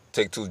to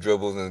take 2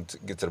 dribbles and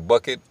get to the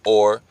bucket,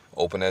 or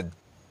open that,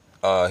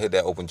 hit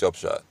that open jump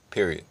shot.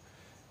 Period.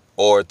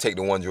 Or take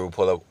the 1 dribble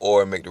pull up,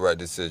 or make the right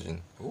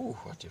decision. Ooh,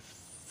 watch your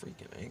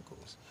freaking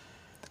ankles.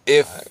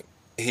 If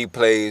he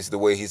plays the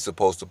way he's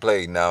supposed to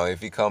play. Now, if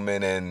he come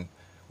in and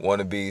want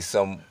to be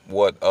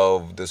somewhat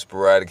of the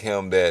sporadic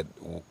him that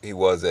he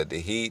was at the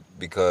Heat,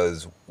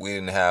 because we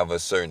didn't have a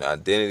certain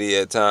identity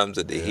at times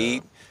at the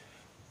Heat.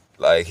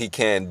 Like, he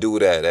can't do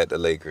that at the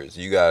Lakers.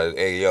 You got to,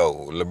 hey,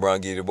 yo,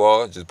 LeBron give you the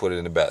ball, just put it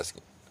in the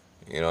basket.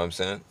 You know what I'm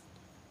saying?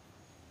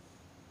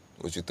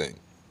 What you think?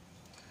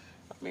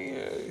 I mean,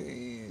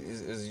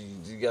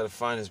 you got to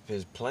find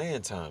his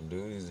playing time,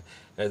 dude.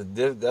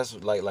 That's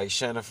like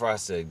Shannon Fry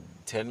said,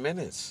 10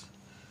 minutes.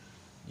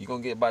 You're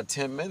going to get about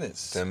 10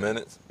 minutes. 10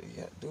 minutes?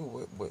 Yeah, dude,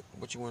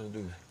 what you want to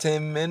do?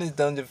 10 minutes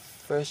done the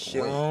first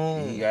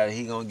show. He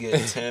going to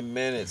get 10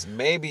 minutes.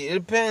 Maybe. It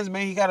depends,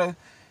 man.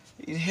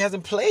 He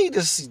hasn't played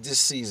this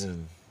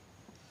season.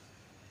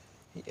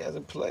 He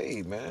hasn't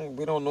played, man.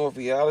 We don't know if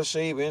he out of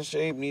shape, in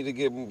shape,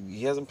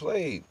 he hasn't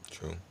played.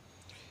 True.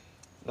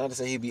 Not to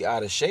say he'd be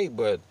out of shape,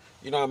 but,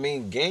 you know what I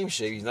mean, game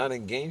shape. He's not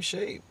in game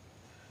shape.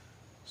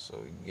 So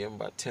you give him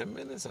about 10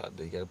 minutes out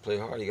there. You got to play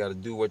hard. You got to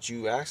do what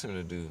you ask him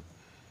to do.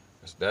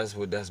 That's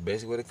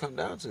basically what it comes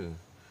down to.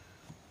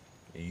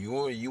 You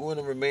want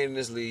to remain in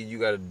this league, you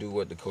got to do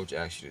what the coach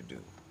asks you to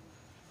do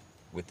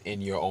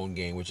within your own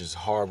game, which is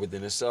hard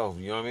within itself.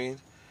 You know what I mean?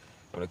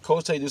 When a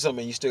coach tell you to do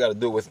something, you still got to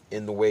do it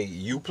within the way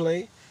you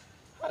play.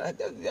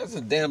 That's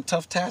a damn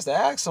tough task to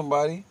ask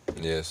somebody.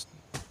 Yes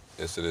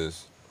it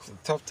is. It's a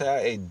tough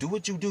task. Hey, do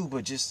what you do,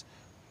 but just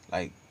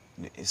like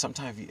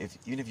sometimes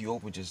even if you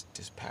open,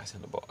 just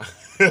passing the ball.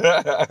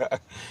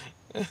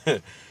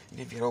 Even if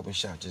you get an open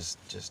shot, just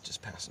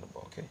passing the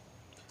ball, okay?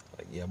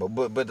 Like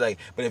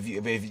but if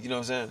you know what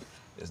I'm saying,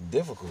 it's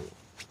difficult,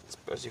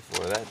 especially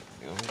for that.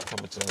 You know,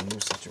 coming to a new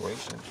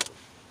situation.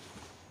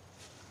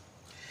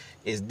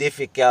 It's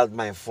difficult,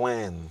 my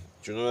friend.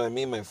 Do you know what I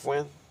mean, my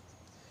friend?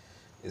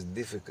 It's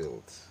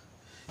difficult.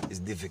 It's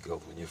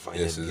difficult when you find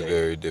it. Yes, it's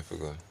very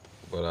difficult.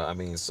 But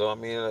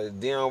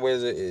Dion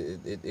Waiters,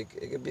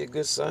 it could be a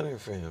good signing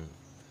for him.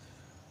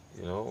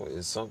 You know,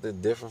 it's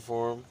something different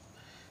for him.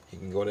 He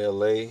can go to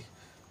LA,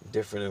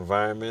 different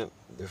environment,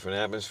 different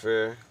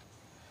atmosphere.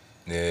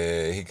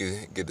 Yeah, he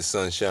could get the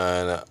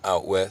sunshine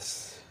out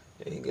west.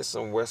 Yeah, he can get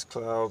some west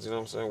clouds, you know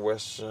what I'm saying,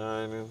 west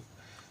shining.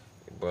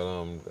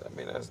 But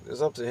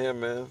it's up to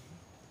him, man.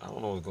 I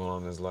don't know what's going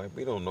on in his life.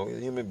 We don't know. He's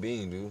a human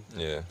being, dude.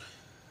 Yeah.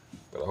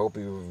 But I hope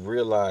he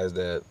realized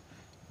that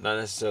not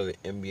necessarily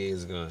NBA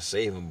is gonna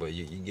save him, but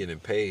you're getting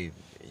paid.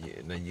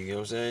 You know what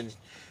I'm saying?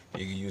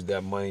 You can use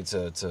that money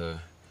to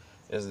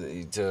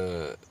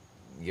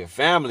your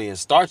family and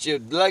start your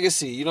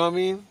legacy. You know what I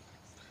mean?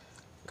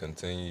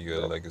 continue. You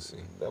got a legacy.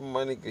 That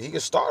money, he can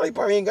start. He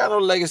probably ain't got no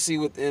legacy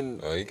within.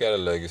 Oh, he got a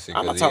legacy.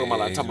 I'm not talking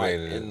about. I'm talking about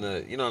it. in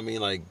the. You know what I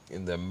mean? Like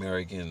in the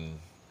American,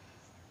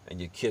 and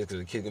your kids, because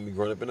the kid's gonna be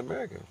growing up in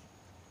America.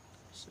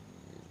 So,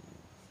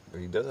 but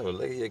he does have a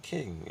legacy. He a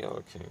king. Y'all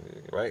a king,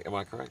 right? Am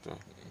I correct? Or?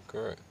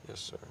 Correct. Yes,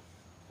 sir.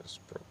 That's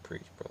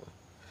preach, brother.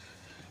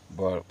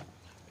 But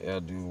yeah,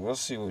 dude, we'll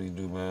see what he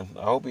do, man.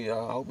 I hope he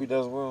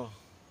does well.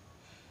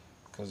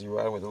 Cause he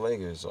riding with the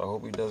Lakers, so I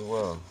hope he does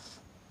well.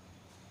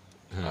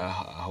 I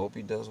hope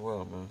he does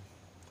well, man.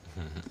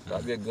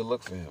 That'd be a good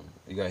look for him.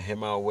 You got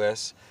him out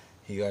west.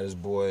 He got his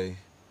boy.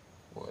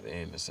 Well, they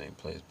ain't in the same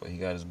place, but he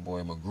got his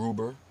boy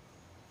McGruber.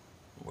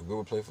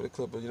 McGruber played for the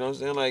Clippers. You know what I'm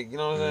saying? Like, you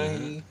know what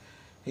I'm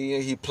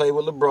saying? He played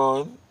with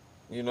LeBron.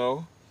 You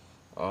know.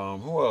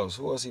 Who else?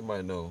 Who else he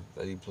might know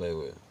that he played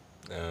with?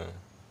 He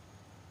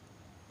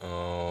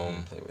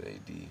played with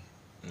AD.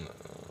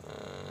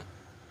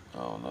 I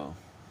don't know.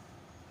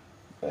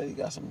 But he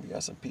got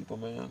some people,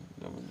 man. You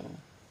never know.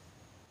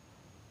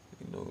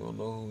 You know, we don't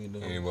know who we know.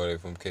 Anybody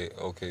from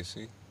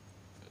OKC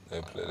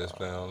that's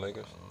playing on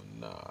Lakers?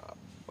 Nah,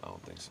 I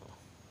don't think so.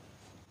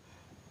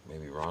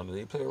 Maybe Rondo. Did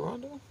he play with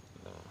Rondo?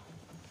 Nah.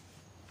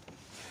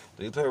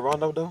 Did he play with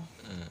Rondo though?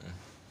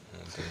 I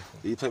don't think so.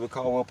 Did he play with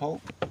Caldwell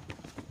Pope?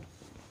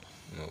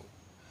 No.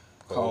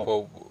 Caldwell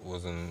Pope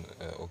wasn't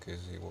at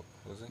OKC,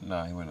 was he?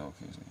 Nah, he went to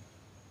OKC.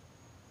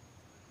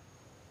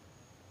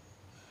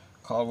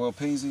 Caldwell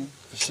Peasy?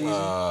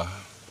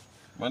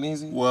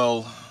 Moneezy?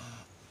 Well,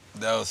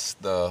 that was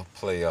the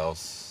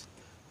playoffs.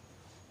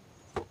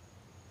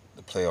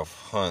 The playoff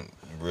hunt,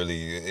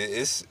 really.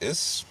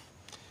 It's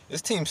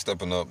team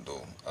stepping up,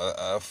 though.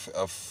 I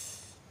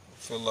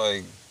feel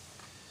like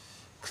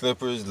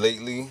Clippers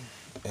lately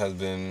has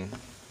been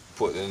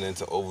putting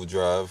into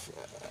overdrive.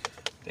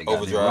 They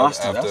got their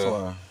roster, after that's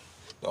why.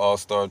 the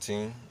All-Star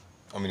team.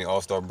 I mean, the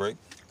All-Star break.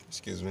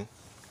 Excuse me.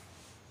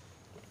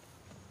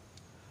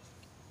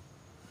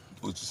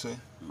 What you say?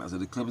 I said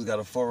the Clippers got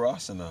a full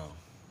roster now.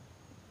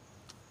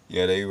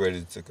 Yeah, they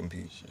ready to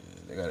compete.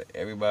 They got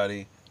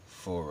everybody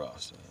full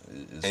roster.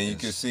 And you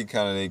can see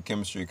kind of their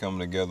chemistry coming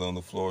together on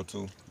the floor,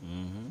 too.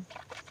 Mm-hmm.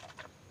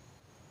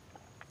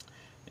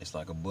 It's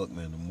like a book,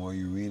 man. The more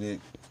you read it,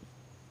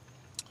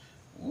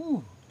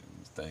 woo,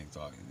 this thing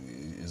talking.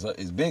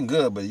 It's been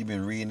good, but you've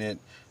been reading it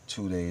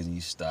 2 days and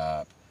you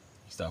stop.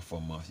 You stop for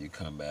a month, you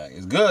come back.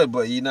 It's good,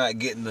 but you're not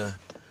getting the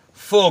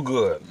full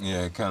good.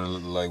 Yeah, it kind of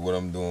look like what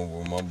I'm doing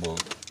with my book.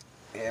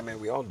 Yeah,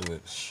 man, we all do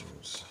it.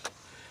 Shoot.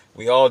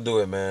 We all do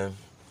it, man.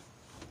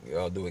 We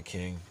all do it,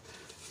 King.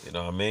 You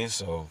know what I mean?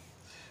 So,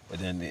 but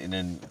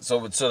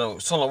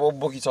so what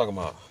book you talking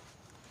about?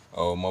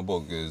 Oh, my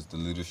book is The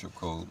Leadership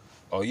Code.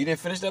 Oh, you didn't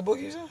finish that book,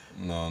 you said?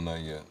 No,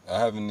 not yet. I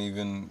haven't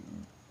even.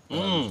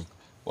 Well,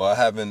 I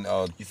haven't.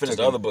 You finished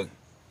the other book?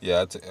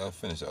 Yeah, I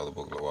finished the other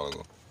book a while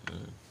ago.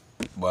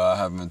 But I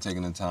haven't been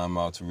taking the time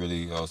out to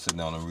really sit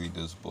down and read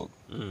this book.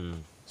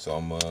 So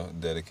I'm gonna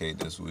dedicate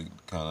this week,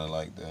 kind of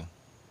like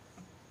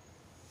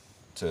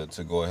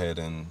to go ahead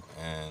and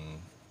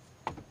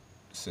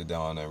sit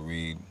down and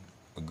read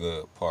a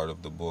good part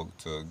of the book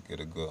to get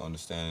a good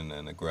understanding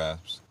and a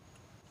grasp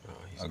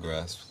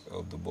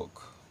of the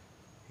book.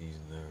 He's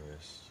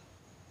nervous.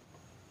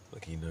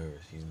 Look, he's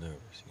nervous. He's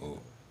nervous. Oh,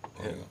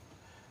 yeah.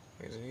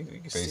 yeah. You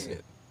can see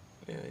it.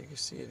 Yeah, you can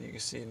see it. You can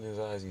see it in his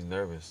eyes. He's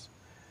nervous.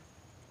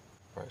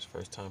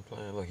 First time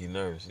playing. Look, he's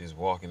nervous. He's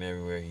walking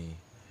everywhere.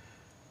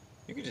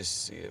 You can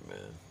just see it,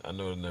 man. I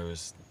know the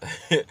nervous.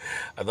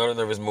 I know the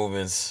nervous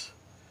movements.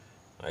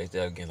 I used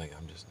to again like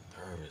I'm just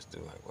nervous,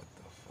 dude. Like what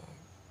the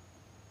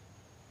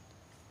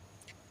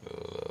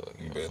fuck?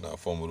 You better not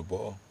fumble the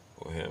ball.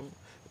 With him,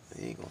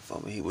 he ain't gonna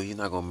fumble. He's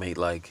not gonna make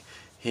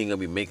he ain't gonna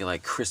be making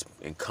like crisp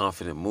and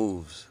confident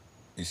moves.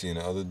 You seen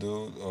the other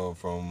dude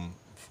from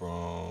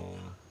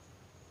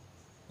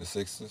the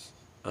Sixers?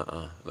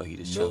 Like he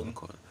just chilling in the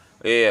corner.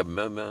 Yeah,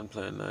 Milton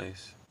playing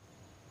nice.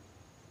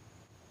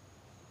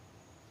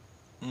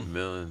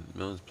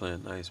 Milton's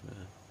playing nice,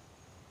 man.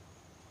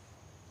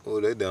 Oh,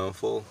 they down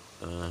 4.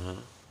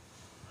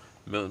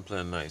 Milton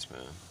playing nice,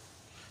 man.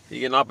 He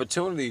get an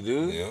opportunity,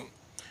 dude. Yeah.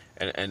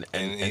 And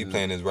he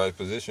playing his right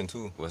position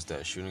too. What's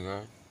that, shooting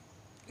guard?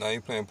 No, he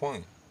playing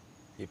point.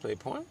 He play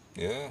point?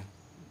 Yeah.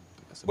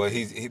 But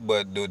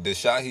the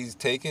shot he's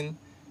taking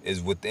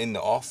is within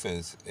the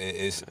offense.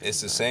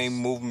 It's the same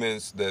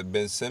movements that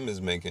Ben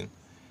Simmons making,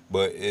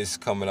 but it's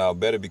coming out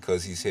better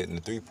because he's hitting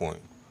the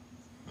 3-point.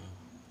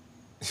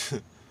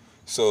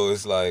 So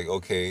it's like,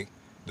 okay,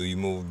 do you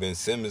move Ben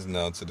Simmons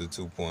now to the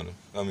 2-pointer?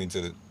 I mean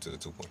to the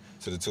 2-point,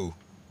 to the 2.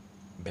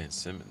 Ben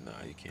Simmons, nah,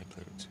 you can't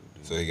play the 2,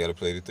 dude. So he got to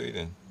play the 3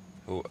 then.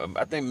 Who?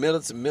 I think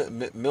Milton.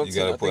 You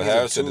got to put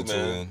Harris at the 2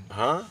 then.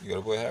 Huh? You got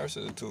to put Harris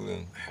at the 2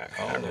 then.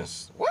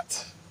 Harris.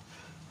 What?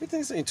 You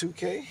think this ain't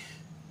 2K?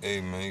 Hey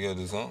man, you got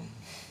to do something.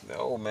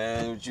 No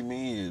man, what you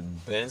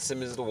mean? Ben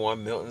Simmons is the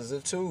 1, Milton's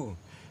the 2.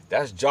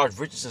 That's Josh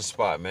Richardson's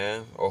spot,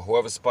 man, or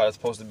whoever's spot it's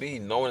supposed to be.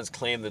 No one has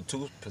claimed the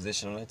 2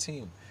 position on that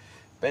team.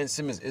 Ben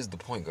Simmons is the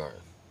point guard.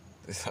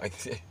 It's like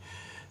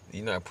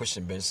you're not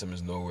pushing Ben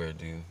Simmons nowhere,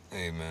 dude.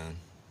 Hey man,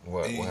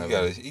 What He happened?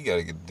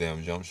 gotta get the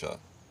damn jump shot.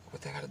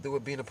 What they got to do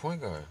with being a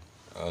point guard?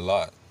 A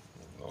lot.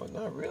 No,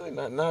 not really.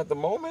 Not at the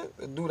moment.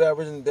 The dude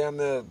averaging damn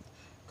near.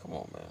 Come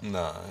on, man.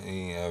 Nah,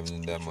 he ain't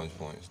averaging that much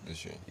points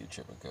this year. You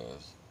tripping, cuz.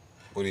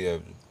 What he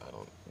averaging? I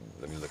don't.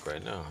 Let me look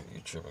right now.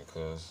 You tripping,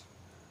 cuz.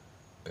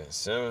 Ben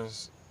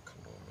Simmons. Come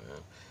on,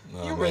 man.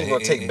 Nah, You man, really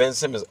gonna take Ben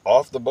Simmons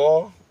off the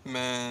ball?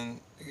 Man,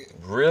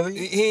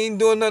 Really? he ain't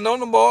doing nothing on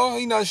the ball.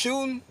 He not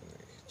shooting.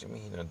 What you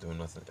mean he not doing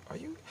nothing? Are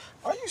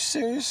you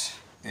serious?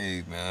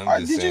 Hey, man,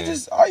 I'm just saying.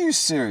 Are you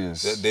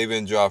serious? They've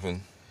been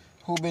dropping.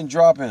 Who been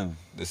dropping?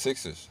 The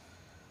Sixers.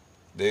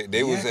 They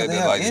Yeah, was 'cause at they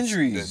the, have like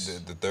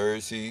injuries. the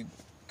third seed.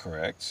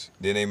 Correct.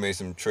 Then they made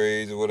some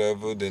trades or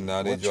whatever. Then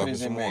now they What dropping trades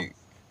they some more. make?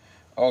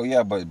 Oh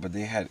yeah, but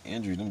they had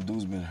injury. Them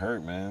dudes been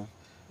hurt, man.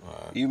 All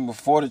right. Even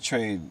before the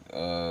trade,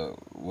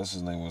 what's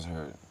his name was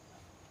hurt.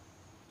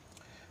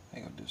 I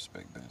ain't gonna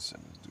disrespect Ben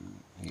Simmons, dude.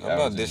 He I'm not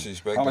averaging-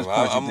 disrespecting how much him.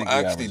 points you I'm think he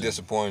actually averaging?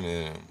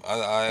 disappointed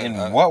in him.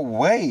 In what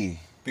way?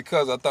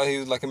 Because I thought he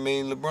was like a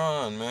main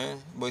LeBron,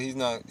 man. But he's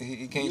not.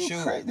 He can't You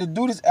shoot. crazy. The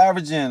dude is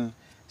averaging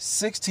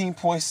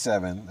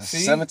 16.7, that's See?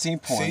 17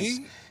 points.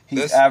 See? He's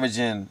That's-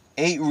 averaging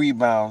 8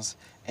 rebounds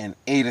and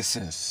 8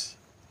 assists.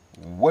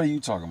 What are you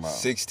talking about?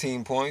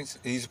 16 points.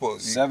 He's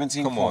supposed.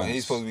 17 Come on, points.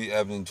 he's supposed to be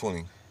averaging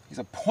 20. He's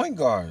a point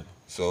guard.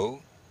 So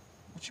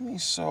What you mean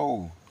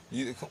so?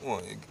 you come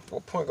on.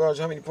 What point guards?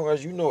 How many point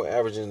guards you know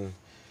averaging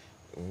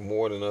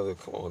more than other?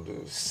 Come on,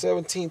 dude.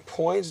 17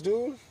 points,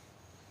 dude.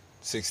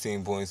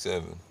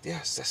 16.7.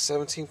 Yes, that's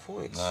 17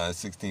 points. Nah,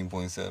 it's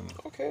 16.7.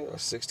 Okay,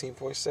 that's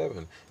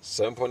 16.7.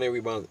 7.8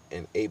 rebounds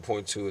and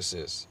 8.2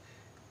 assists.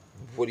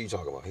 What are you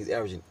talking about? He's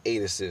averaging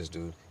 8 assists,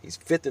 dude. He's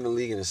 5th in the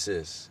league in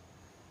assists.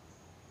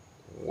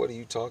 What are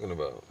you talking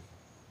about?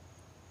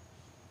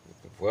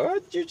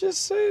 What? You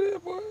just say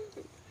that, boy?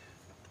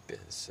 Ben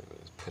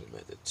Simmons, put him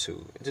at the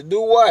 2. To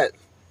do what?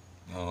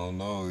 I don't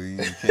know. He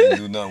can't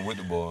do nothing with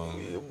the ball.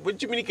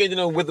 What you mean he can't do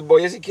nothing with the ball?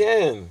 Yes, he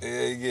can.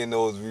 Yeah, he getting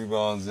those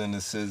rebounds and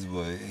assists,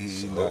 but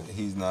he's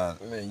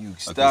not. Man, you a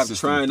stop consistent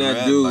trying that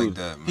threat dude. like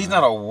that, man. He's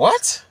not a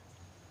what?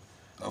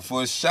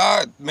 For a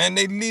shot, man,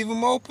 they leave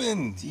him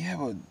open.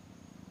 Yeah,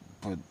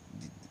 but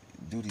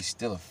dude, he's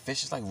still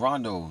efficient. It's like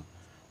Rondo.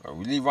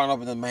 We leave Rondo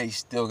open, man, he's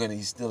still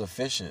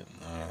efficient.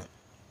 All right.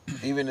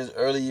 Even his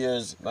early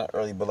years, not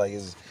early, but like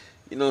his,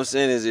 you know what I'm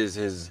saying,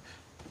 his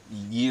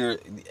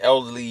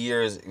elderly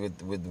years with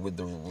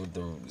the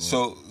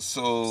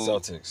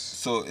Celtics.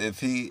 So if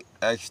he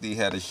actually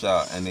had a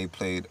shot and they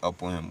played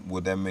up on him,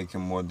 would that make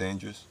him more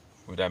dangerous?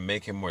 Would that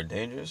make him more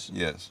dangerous?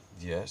 Yes.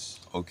 Yes.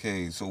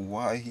 Okay, so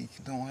why he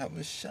don't have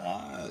a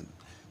shot?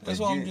 That's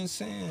But what you- I'm just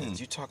saying. But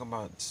you're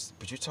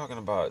talking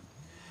about.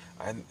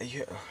 I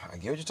get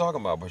what you're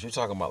talking about, but you're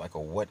talking about like a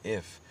what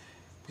if.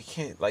 We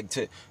can't like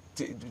to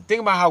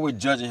think about how we're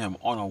judging him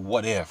on a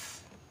what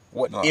if.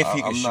 What No, if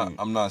he I'm can not- shoot?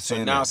 I'm not So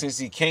saying now that. since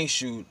he can't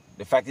shoot,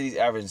 the fact that he's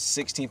averaging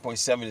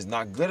 16.7 is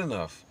not good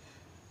enough.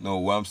 No,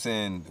 what I'm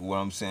saying,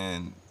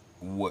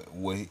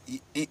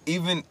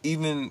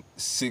 even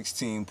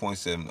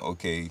 16.7.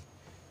 Okay,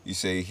 you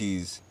say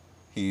he's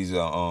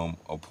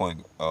a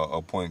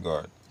point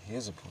guard. He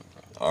is a point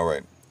guard. All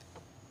right.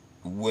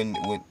 When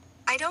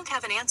I don't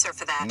have an answer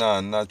for that.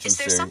 nah, not you, Is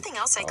there Siri. something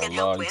else I can Oh,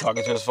 help Lord, with? he's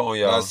talking to his phone,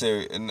 y'all. Not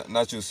Siri.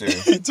 Not you, Siri.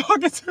 He's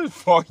talking to his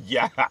phone,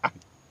 yeah.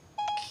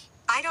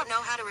 I don't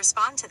know how to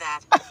respond to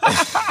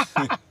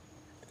that.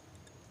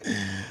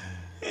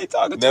 He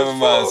talking to Never his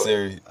mind, phone.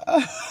 Siri.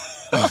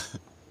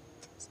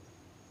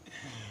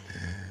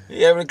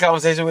 He having a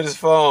conversation with his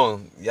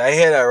phone. Y'all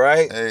hear that,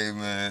 right? Hey,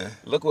 man.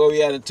 Look where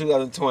we at in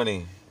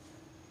 2020.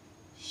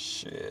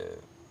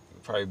 Shit.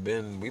 We've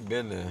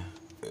been there.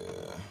 Yeah.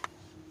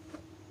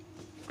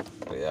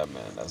 But yeah,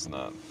 man, that's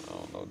not, I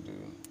don't know, dude.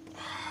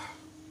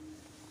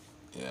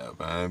 Yeah,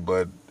 man,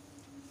 but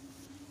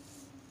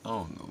I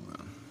don't know,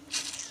 man.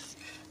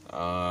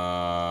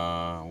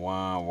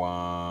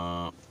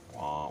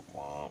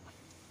 Womp.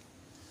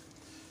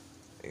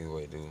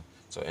 Anyway, dude.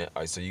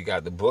 So you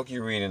got the book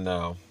you're reading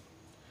now,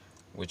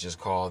 which is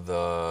called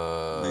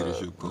the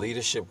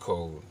Leadership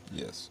Code. Code.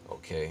 Yes.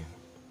 Okay.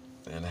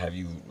 And have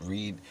you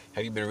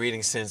been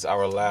reading since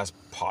our last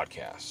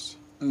podcast?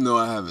 No,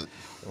 I haven't.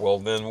 Well,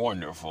 then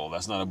wonderful.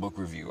 That's not a book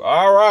review.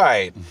 All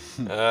right.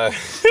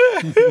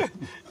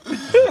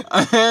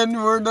 And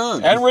we're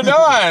done. And we're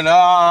done.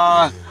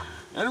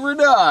 And we're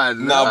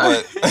done. No,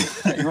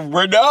 but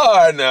We're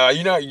done.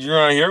 You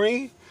don't hear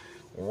me?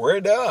 We're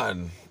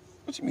done.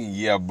 What you mean,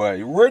 yeah, but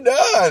we're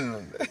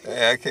done.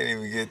 hey, I can't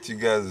even get you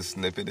guys a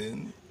snippet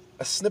in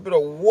A snippet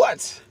of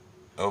what?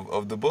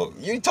 of the book.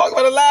 You talked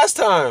about it last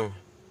time.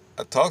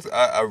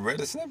 I read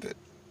a snippet.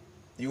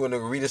 You want to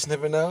read a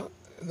snippet now?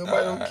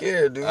 Nobody don't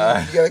care, dude.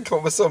 I- You gotta come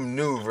up with something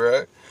new,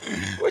 bro.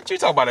 What you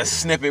talking about a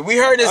snippet? We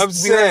heard this. I'm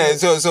saying,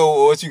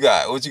 so what you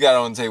got? What you got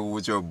on the table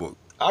with your book?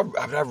 I've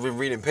been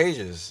reading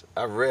pages.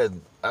 I've read.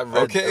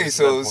 Okay, every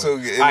so single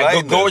point. enlighten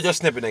All right, go us. with your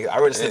snippet, nigga. I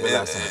read a snippet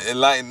last time.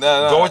 Enlighten,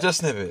 Go with your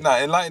snippet. Nah,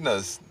 enlighten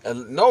us.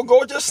 No, go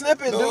with your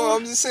snippet, No, dude.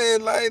 I'm just saying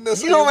enlighten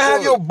us. You don't even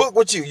have your book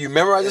with you. You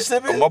memorize the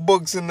snippet? My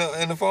book's in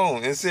the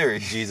phone, in Siri.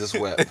 Jesus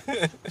wept.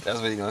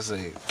 That's what he gonna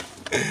say.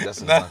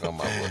 That's a knock on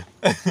my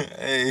book.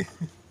 Hey,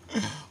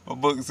 my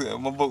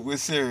book with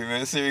Siri,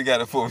 man. Siri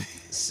got it for me.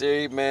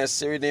 Siri, man,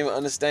 Siri didn't even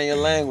understand your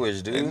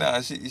language, dude. Hey, nah,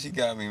 she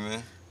got me,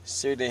 man.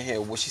 Siri didn't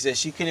hear what she said.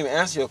 She couldn't even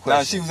answer your Nah,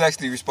 question. she was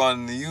actually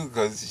responding to you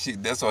because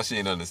that's why she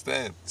didn't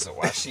understand. So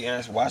why she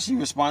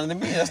responding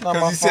to me? That's not my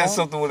phone. Because you said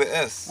something with an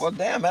S. Well,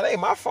 damn, that ain't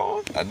my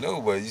phone. I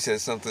know, but you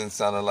said something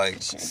sounded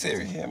like She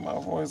Siri. hear my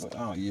voice.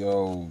 Oh,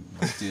 yo,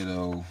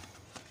 ditto.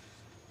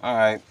 All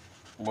right.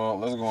 Well,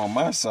 let's go on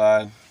my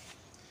side.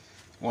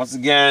 Once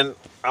again,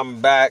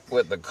 I'm back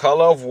with The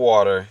Color of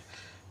Water.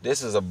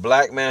 This is a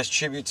black man's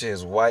tribute to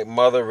his white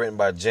mother, written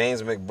by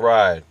James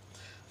McBride.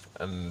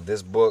 And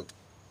this book,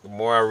 the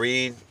more I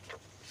read,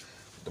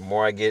 the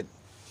more I get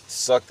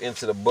sucked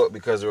into the book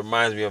because it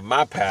reminds me of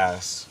my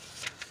past,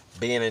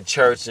 being in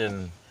church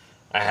and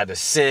I had to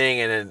sing,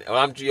 and then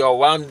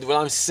when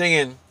I'm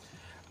singing,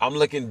 I'm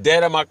looking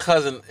dead at my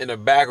cousin in the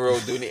back row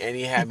doing it, and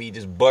he had me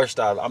just burst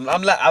out. I'm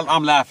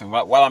laughing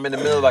while I'm in the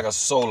middle of like a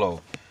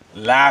solo,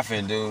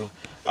 laughing, dude.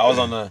 I was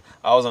on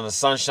the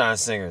Sunshine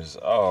Singers.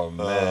 Oh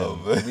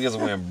man, we was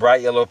wearing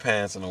bright yellow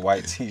pants and a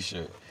white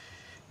T-shirt.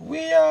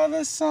 We are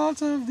the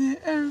salt of the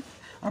earth,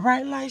 a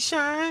bright light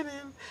shining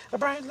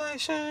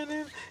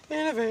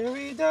in a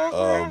very dark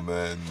world. Oh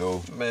man,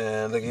 no.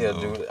 Man, look here,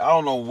 dude. I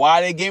don't know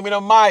why they gave me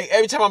the mic.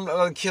 Every time I'm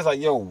the kids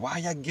like, yo, why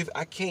y'all give?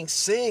 I can't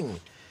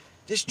sing.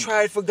 Just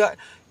try it for God.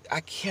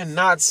 I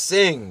cannot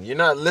sing. You're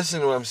not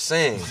listening to what I'm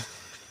saying.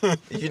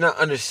 You're not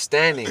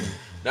understanding.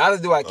 Not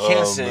only do I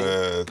can't sing,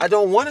 man. I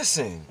don't want to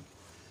sing.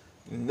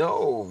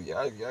 No,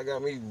 y'all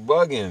got me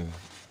bugging.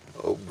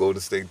 Oh,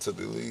 Golden State took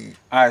the lead.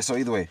 All right, so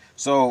either way.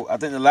 So I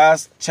think the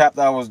last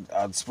chapter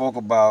I spoke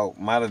about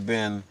might have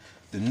been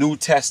the New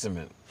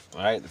Testament,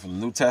 right? From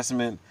the New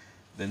Testament.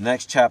 The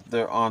next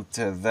chapter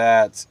onto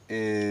that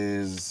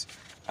is,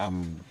 I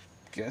think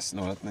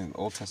the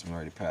Old Testament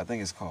already passed. I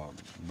think it's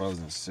called Brothers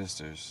and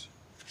Sisters.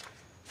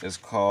 It's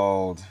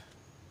called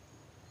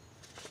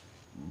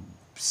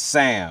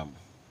Sam.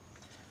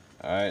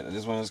 All right,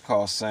 this one is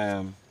called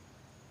Sam,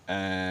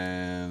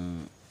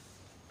 and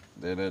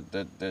this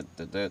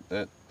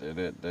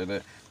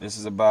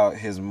is about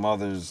his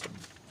mother's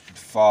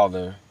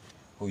father,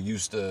 who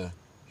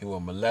would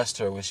molest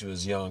her when she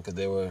was young because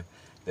they were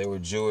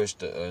Jewish,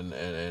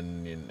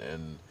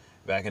 and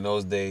back in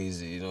those days,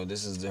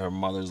 this is her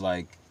mother's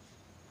like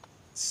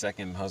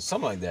second husband,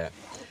 something like that.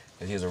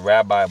 And he was a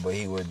rabbi, but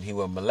he would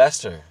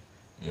molest her,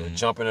 he would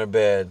jump in her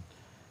bed,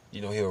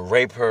 he would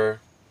rape her,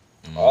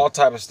 all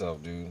type of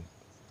stuff, dude,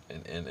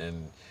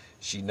 and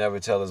she'd never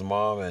tell his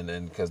mom,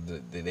 and because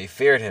they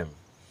feared him.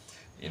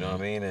 You know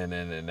what I mean?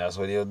 And that's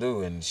what he'll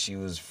do. And she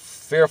was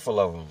fearful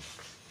of him.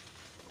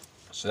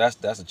 So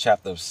that's a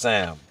chapter of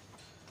Sam.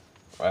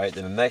 Right?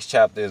 Then the next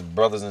chapter is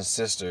Brothers and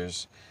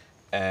Sisters.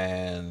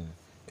 And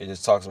it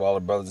just talks about all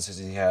the brothers and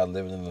sisters he had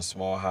living in a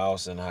small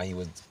house and how he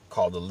was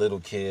called the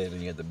little kid.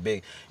 And you had the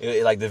big,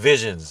 like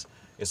divisions.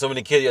 There's so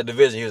many kids, you had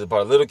division. He was a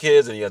part of little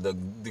kids and you had the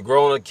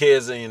grown-up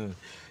kids. And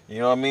you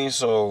know what I mean?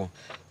 So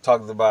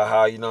talking about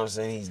how, you know what I'm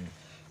saying,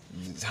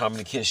 how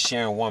many kids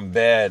sharing one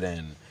bed,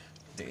 and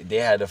they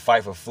had to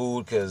fight for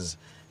food because,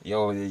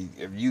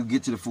 if you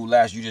get to the food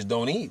last, you just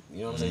don't eat. You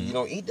know what I'm saying? You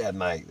don't eat that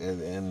night.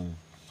 And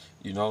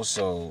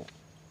so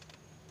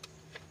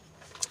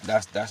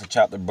that's a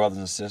chapter, Brothers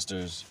and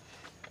Sisters.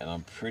 And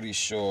I'm pretty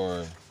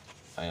sure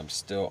I am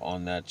still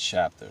on that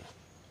chapter.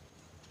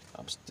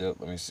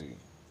 Let me see.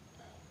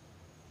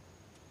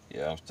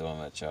 Yeah, I'm still on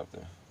that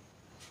chapter.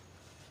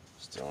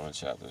 Still on that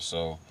chapter.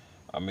 So,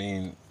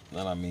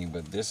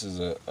 but this is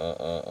this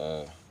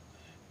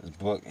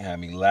book had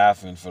me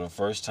laughing for the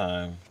first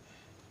time.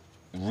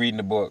 Reading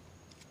the book,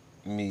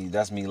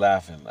 that's me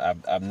laughing.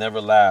 I've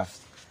never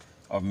laughed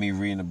of me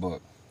reading the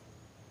book,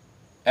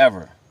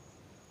 ever.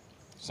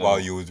 So, While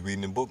you was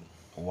reading the book?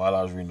 While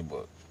I was reading the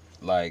book,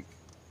 like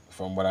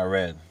from what I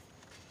read,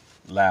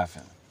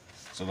 laughing.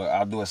 So look,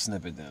 I'll do a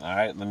snippet then. All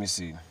right, let me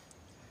see.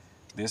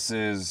 This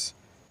is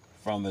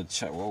from the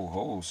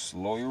Whoa,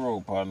 slow your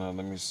roll, partner.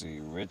 Let me see,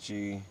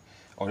 Richie.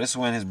 Oh, this is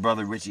when his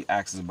brother Richie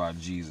asks about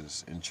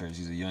Jesus in church.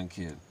 He's a young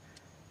kid.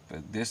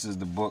 But this is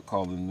the book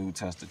called the New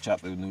Testament,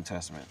 chapter of the New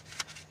Testament.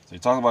 So he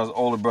talks about his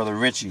older brother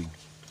Richie.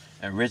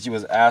 And Richie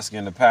was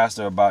asking the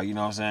pastor about,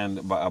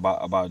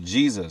 about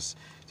Jesus.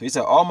 So he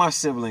said, all my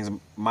siblings,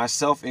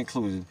 myself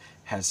included,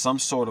 had some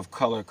sort of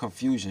color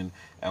confusion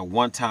at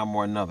one time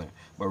or another.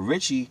 But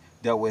Richie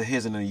dealt with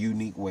his in a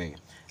unique way.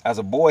 As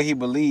a boy, he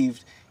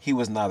believed he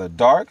was neither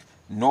dark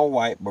nor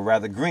white, but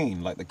rather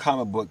green, like the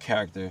comic book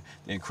character,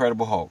 the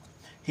Incredible Hulk.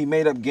 He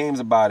made up games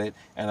about it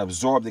and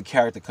absorbed the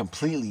character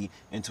completely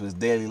into his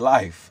daily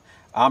life.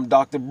 I'm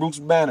Dr. Bruce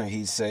Banner,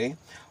 he'd say,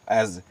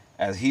 as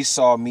he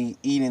saw me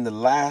eating the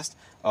last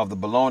of the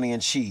bologna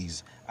and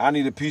cheese. I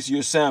need a piece of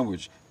your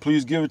sandwich.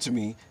 Please give it to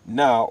me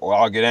now or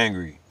I'll get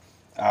angry.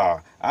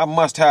 I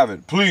must have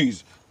it.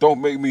 Please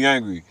don't make me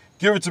angry.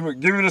 Give it to me.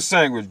 Give me the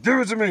sandwich. Give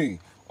it to me.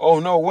 Oh,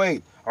 no,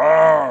 wait.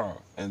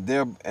 And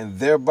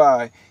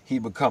thereby he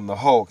become the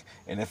Hulk.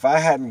 And if I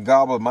hadn't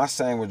gobbled my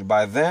sandwich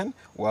by then,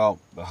 well,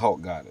 the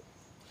Hulk got it.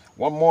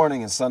 One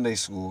morning in Sunday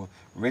school,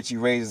 Richie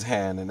raised his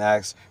hand and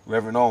asked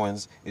Reverend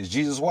Owens, "Is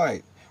Jesus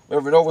white?"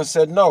 Reverend Owens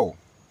said no.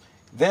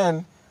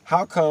 "Then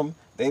how come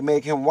they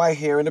make him white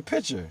here in the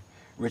picture?"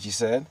 Richie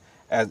said,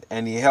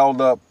 and he held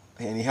up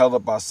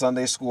our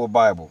Sunday school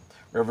Bible.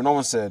 Reverend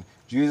Owens said,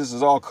 "Jesus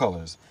is all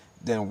colors.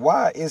 Then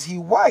why is he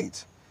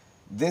white?"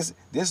 This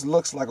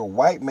looks like a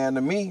white man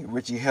to me."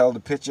 Richie held the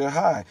picture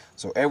high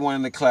so everyone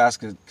in the class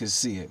could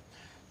see it.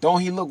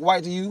 "Don't he look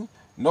white to you?"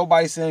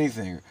 Nobody said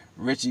anything.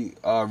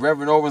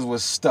 Reverend Owens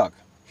was stuck.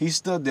 He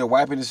stood there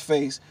wiping his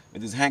face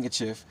with his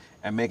handkerchief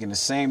and making the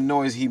same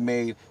noise he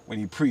made when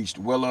he preached.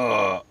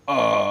 I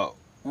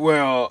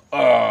was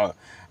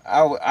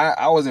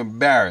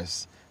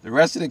embarrassed. The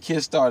rest of the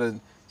kids started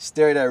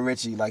staring at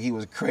Richie like he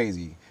was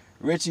crazy.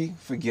 "Richie,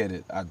 forget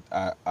it,"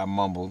 I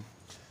mumbled.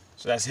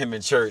 So that's him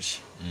in church,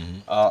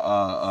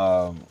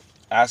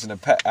 asking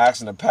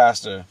the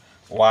pastor,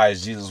 "Why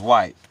is Jesus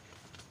white?"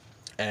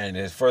 And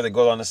it further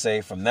goes on to say,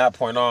 from that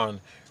point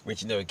on,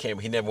 Richie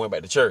he never went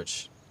back to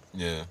church.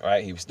 Yeah.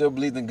 Right? He still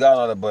believed in God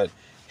and all that, but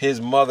his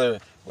mother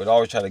would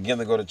always try to get him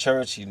to go to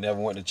church. He never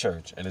went to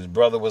church. And his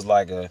brother was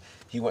like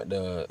he went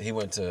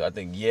to I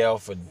think Yale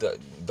for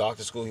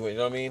doctor school. You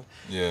know what I mean?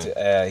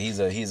 Yeah.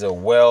 He's a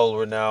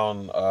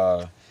well-renowned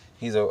I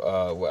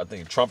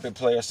think trumpet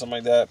player or something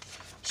like that.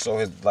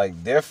 So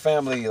their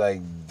family,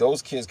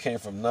 those kids came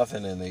from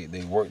nothing and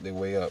they worked their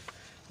way up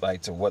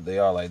to what they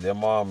are. Their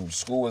mom,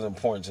 school was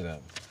important to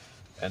them.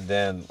 And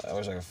then I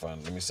wish I could find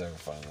it. Let me see if I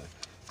can find it.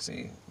 See,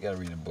 you gotta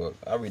read the book.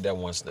 I'll read that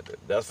one snippet.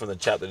 That's from the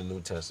chapter of the New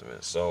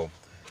Testament. So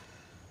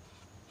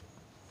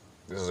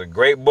this is a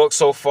great book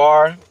so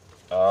far.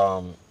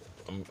 I'm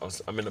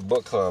in the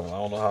book club. I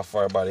don't know how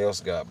far everybody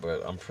else got,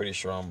 but I'm pretty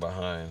sure I'm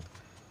behind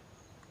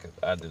because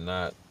I did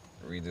not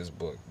read this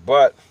book.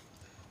 But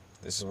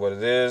this is what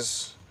it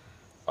is.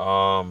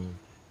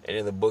 Any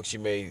of the books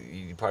you're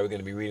probably going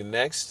to be reading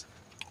next?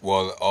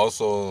 Well,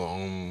 also,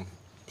 I'm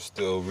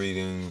still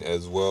reading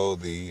as well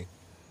the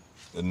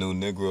New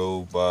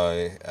Negro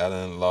by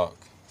Alan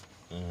Locke.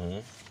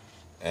 Mm-hmm.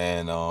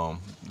 And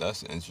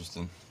that's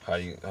interesting. How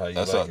you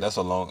That's like that's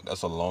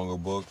a longer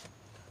book.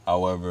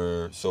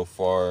 However, so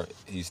far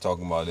he's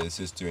talking about his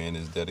history and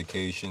his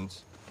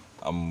dedications.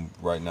 I'm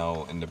right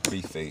now in the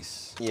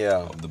preface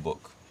of the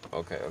book.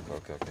 Okay.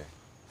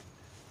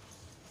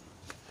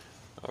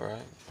 All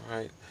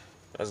right.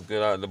 That's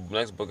good. The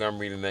next book I'm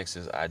reading next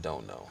is I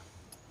Don't Know.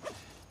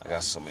 I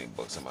got so many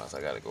books in my house.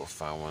 I got to go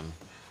find one.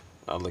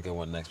 I'll look at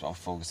one next, but I'll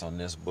focus on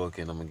this book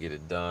and I'm going to get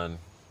it done.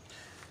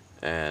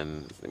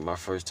 And my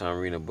first time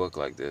reading a book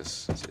like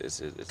this, it's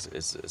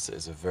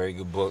a very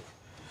good book.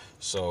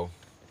 So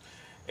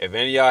if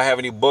any of y'all have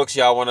any books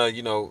y'all want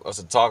to, us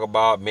to talk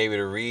about, maybe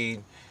to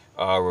read,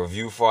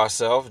 review for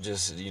ourselves,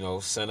 just,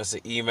 send us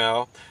an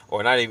email,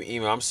 or not even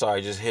email, I'm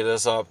sorry, just hit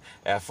us up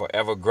at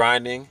Forever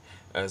Grinding,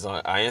 as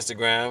on our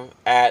Instagram,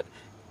 at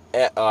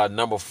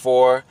number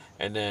 4,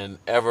 and then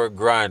Ever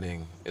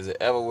Grinding. Is it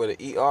ever with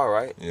an ER,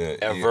 right? Yeah.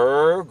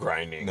 Ever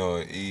Grinding. No,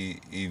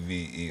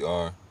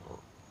 EVER,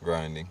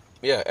 grinding.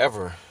 Yeah,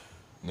 Ever.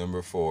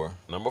 Number 4.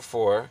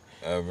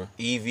 Ever.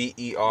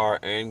 EVER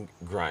and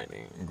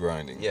Grinding.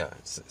 Grinding. Yeah.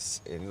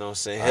 You know what I'm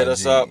saying? Hit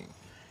us up.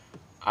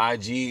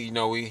 IG,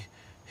 we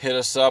hit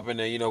us up,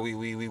 and then,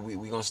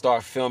 we gonna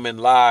start filming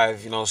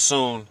live,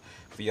 soon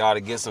for y'all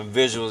to get some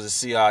visuals to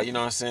see our, you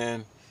know what I'm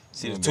saying?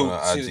 See the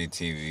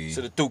IGTV.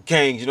 See the two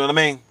kings, you know what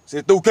I mean? See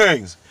the two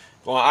kings.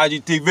 Go on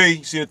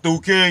IGTV, see the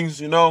two kings,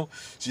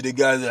 See the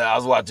guys that I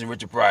was watching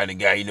Richard Pryor, the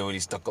guy, when he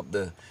stuck up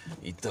the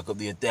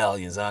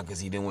Italians,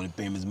 because he didn't want to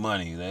pay him his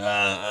money. He's like,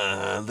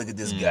 look at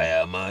this guy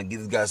out, man. Get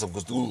this guy some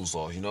castulu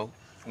sauce,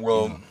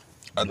 Well,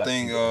 I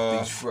think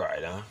things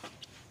fried, I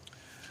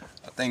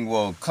think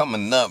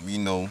coming up,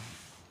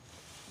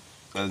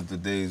 as the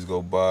days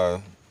go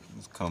by,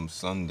 it's come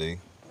Sunday.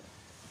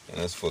 And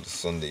that's for the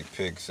Sunday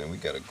picks, and we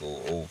gotta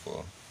go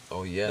over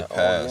the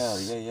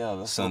past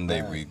Let's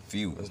Sunday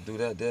review. Let's do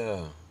that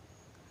there.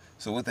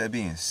 So with that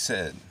being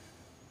said,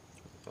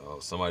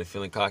 somebody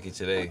feeling cocky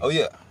today. Oh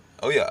yeah.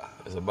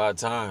 It's about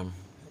time.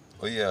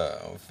 Oh yeah,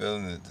 I'm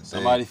feeling it today.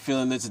 Somebody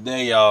feeling it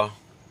today, y'all.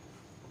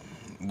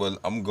 Well,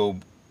 I'm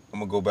gonna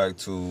go back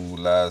to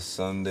last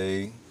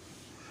Sunday,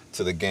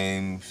 to the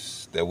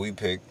games that we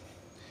picked,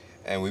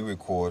 and we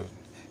recorded,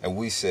 and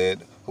we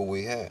said who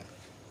we had.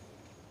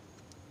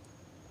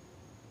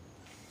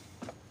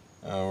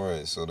 All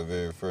right, so the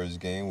very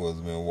first game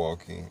was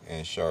Milwaukee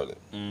and Charlotte.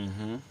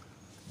 Mm-hmm.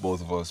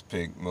 Both of us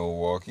picked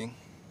Milwaukee.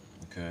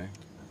 Okay.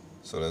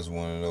 So that's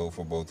 1-0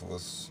 for both of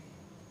us.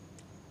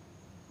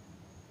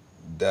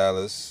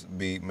 Dallas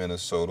beat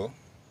Minnesota.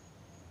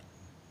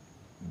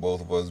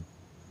 Both of us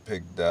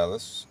picked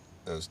Dallas.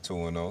 That's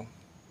 2-0.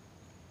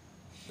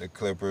 The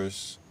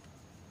Clippers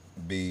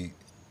beat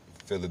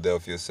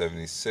Philadelphia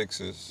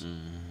 76ers.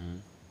 Mm-hmm.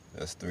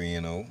 That's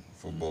 3-0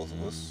 for both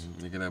of us.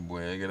 Look at that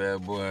boy.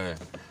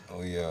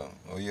 Oh yeah.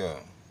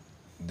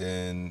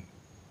 Then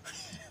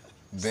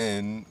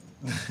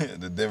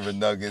the Denver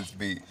Nuggets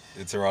beat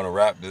the Toronto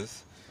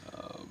Raptors.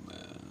 Oh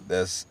man.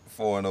 That's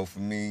 4-0 for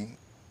me,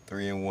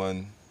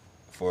 3-1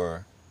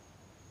 for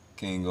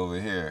King over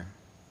here.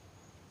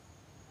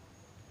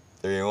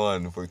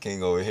 3-1 for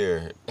King over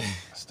here.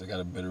 Still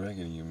got a better record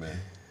than you, man.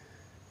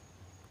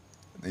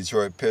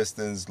 Detroit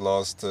Pistons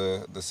lost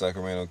to the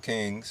Sacramento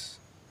Kings.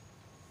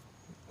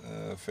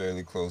 A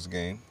fairly close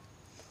game.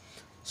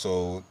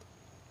 So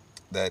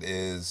that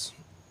is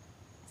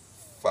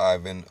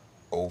 5-0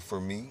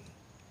 for me,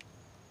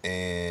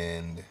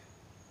 and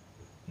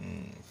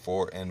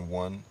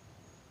 4-1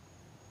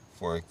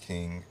 for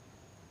KingRega.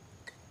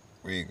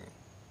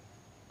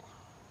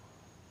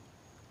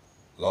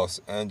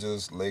 Los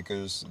Angeles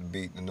Lakers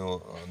beat the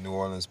New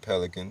Orleans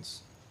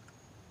Pelicans.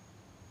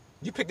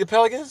 You picked the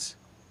Pelicans?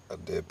 I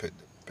did pick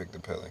the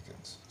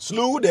Pelicans.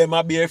 Slew them,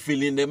 I be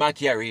feeling them, I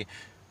carry.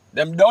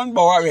 Them done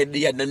boy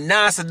already, and the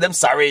nasty them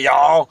sorry,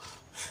 y'all.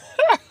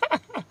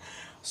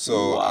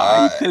 So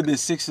wow, you could have been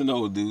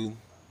 6-0, dude.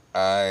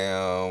 I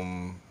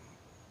am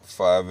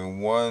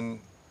 5-1,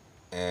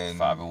 and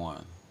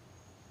 5-1.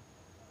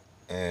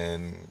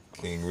 And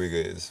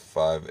KingRega is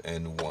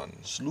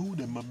 5-1. Slew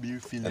them, I be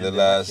feeling. And the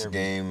last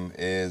game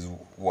is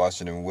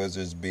Washington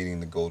Wizards beating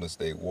the Golden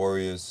State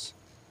Warriors.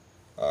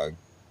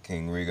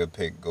 KingRega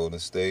picked Golden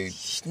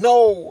State.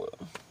 No.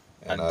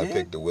 And I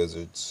picked the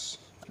Wizards.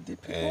 I did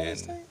pick Golden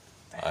State.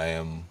 I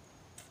am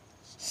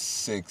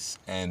 6-1,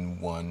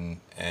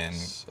 and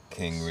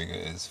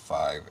KingRega is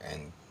 5-2.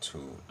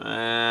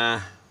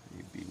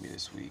 You beat me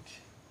this week.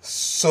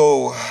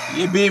 So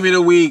you beat me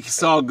the week.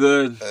 It's all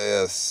good.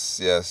 Yes.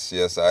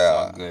 It's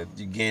all good.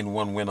 You gained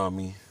 1 win on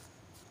me.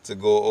 To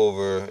go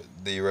over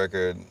the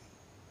record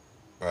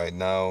right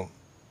now,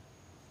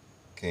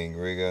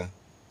 KingRega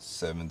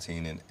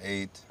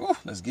 17-8. Ooh,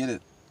 let's get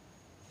it.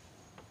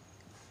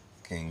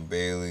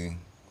 KingBailey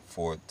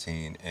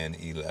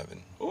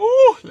 14-11.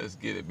 Ooh, let's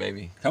get it,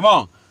 baby. Come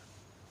on.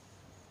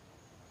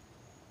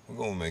 We're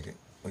gonna make it.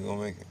 We're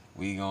gonna make it.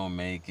 We gonna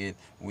make it.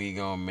 We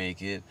gonna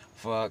make it.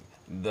 Fuck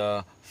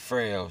the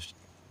frails.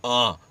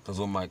 Cause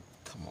we're my.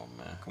 Come on,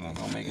 man. Come on,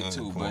 gonna make it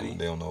too, buddy.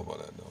 They don't know about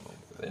that.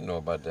 They know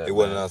about that. It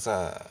wasn't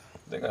outside.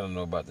 They gotta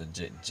know about the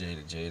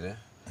Jada.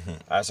 All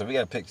right, so we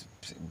gotta pick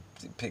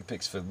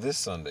picks for this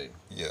Sunday.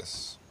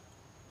 Yes.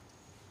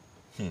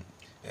 And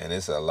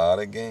it's a lot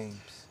of games.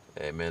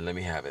 Hey man, let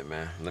me have it,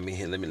 man. Let me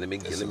get it.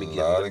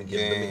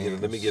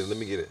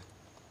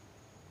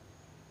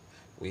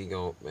 We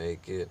gonna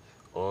make it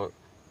on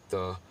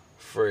the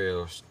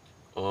frails.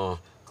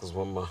 Cause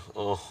one my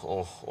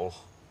All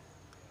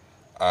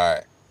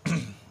right.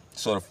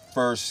 So the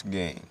first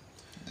game,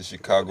 the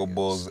Chicago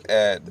Bulls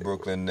at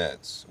Brooklyn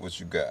Nets. What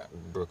you got?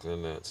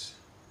 Brooklyn Nets.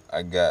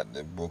 I got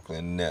the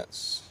Brooklyn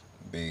Nets,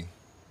 B.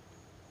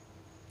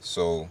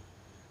 So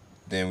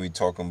then we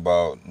talking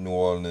about New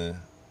Orleans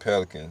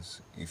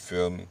Pelicans, you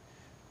feel me?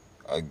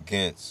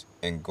 Against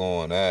and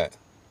going at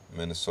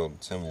Minnesota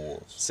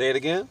Timberwolves. Say it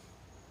again.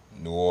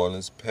 New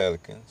Orleans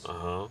Pelicans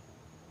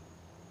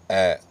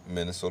at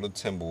Minnesota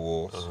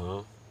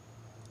Timberwolves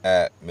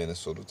at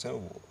Minnesota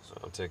Timberwolves.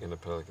 I'm taking the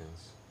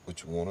Pelicans.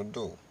 What you want to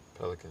do?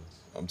 Pelicans.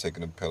 I'm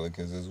taking the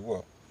Pelicans as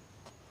well.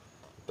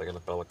 Taking the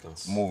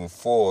Pelicans. Moving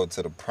forward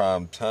to the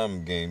prime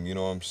time game, you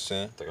know what I'm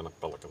saying? Taking the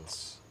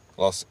Pelicans.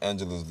 Los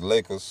Angeles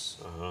Lakers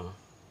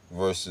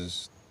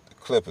versus the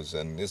Clippers,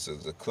 and this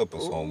is a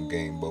Clippers home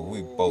game, but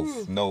we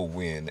both know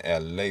we in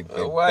LA,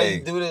 baby. Why you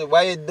do this?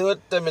 Why you do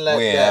it to me like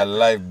we that? in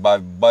LA,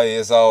 baby.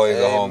 It's always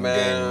a home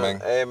game,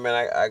 man. Hey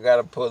man, I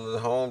gotta pull the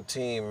home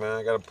team, man.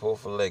 I gotta pull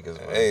for Lakers,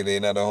 man. Hey, they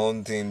not a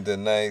home team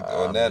tonight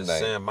or that night.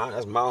 Saying,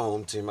 that's my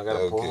home team. I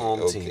gotta pull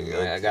home team.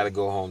 Man. I gotta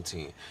go home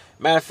team.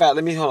 Matter of fact,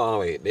 hold on,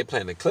 wait. They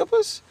playing the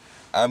Clippers?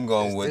 I'm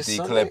going with the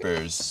Sunday?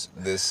 Clippers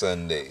this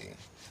Sunday.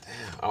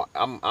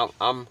 Damn,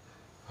 I'm.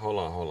 Hold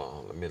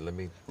on. Let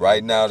me.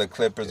 Right now, the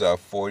Clippers are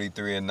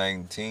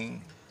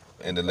 43-19,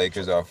 and the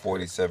Lakers are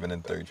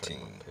 47-13.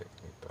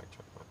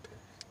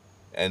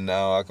 And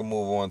now I can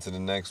move on to the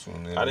next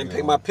one. I didn't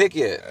pick my pick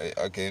yet.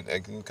 I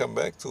can come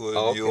back to it.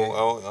 Okay. I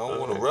don't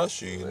want to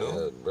rush you, you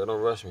know. But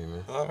don't rush me,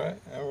 man. All right.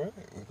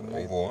 We can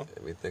move on.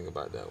 Let me think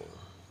about that one.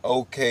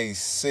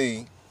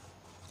 OKC,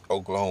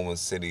 Oklahoma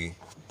City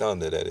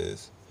Thunder, that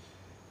is,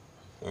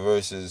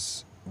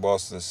 versus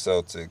Boston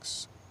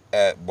Celtics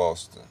at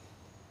Boston.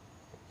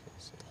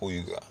 Who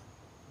you got?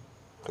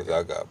 Because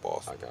I got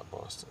Boston. I got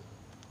Boston.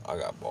 I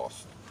got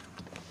Boston.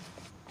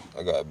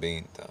 I got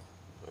Beantown.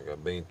 I got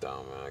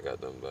Beantown, man. I got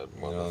them You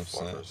know what I'm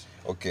saying? motherfuckers.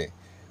 Okay,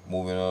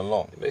 moving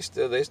along. They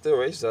still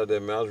racist out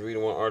there, man. I was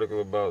reading one article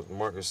about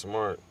Marcus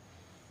Smart,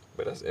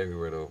 but that's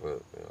everywhere though.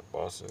 But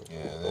Boston,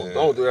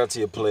 don't do that to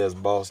your players,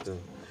 Boston.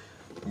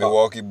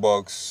 Milwaukee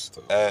Bucks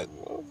at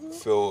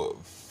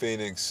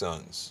Phoenix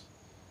Suns.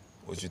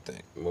 What you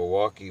think?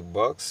 Milwaukee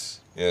Bucks.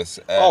 Yes.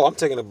 I'm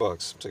taking the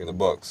Bucks. I'm taking the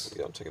Bucks.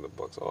 Yeah, I'm taking the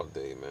Bucks all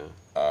day, man.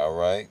 All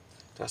right.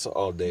 That's an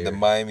all day. The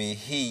Miami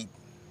Heat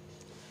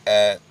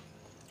at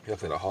You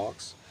play the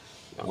Hawks.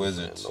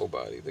 Wizards.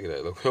 Nobody. Look at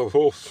that. Look.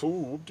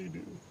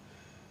 Whoop-de-doo.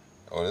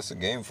 Oh, that's a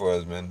game for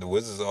us, man. The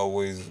Wizards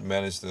always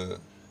manage to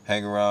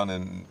hang around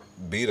and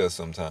beat us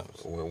sometimes.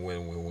 When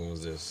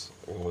was this?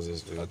 When was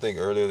this, dude? I think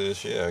earlier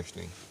this year,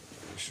 actually.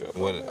 You sure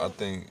about What that?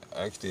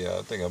 I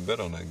think I bet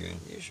on that game.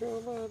 You sure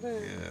about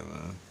that? Yeah,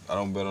 man. I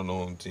don't bet on the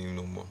home team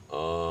no more.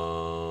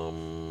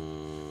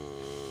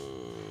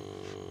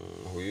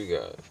 Who you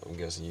got? I'm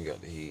guessing you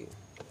got the Heat.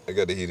 I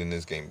got the Heat in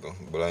this game though,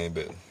 but I ain't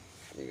betting.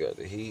 You got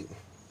the Heat.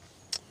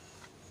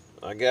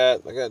 I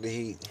got the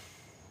Heat.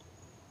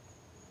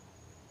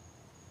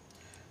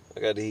 I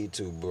got the Heat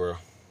too, bro.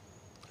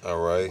 All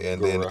right,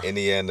 and then Bruh.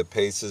 Indiana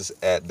Pacers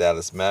at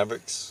Dallas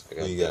Mavericks. I Who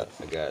got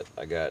you got?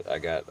 I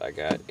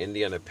got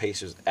Indiana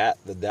Pacers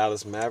at the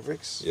Dallas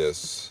Mavericks.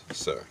 Yes,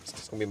 sir.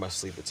 It's gonna be my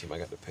sleeper team. I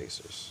got the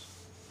Pacers.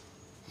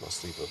 My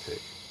sleeper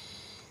pick.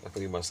 That's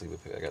gonna be my sleeper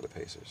pick. I got the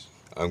Pacers.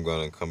 I'm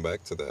gonna come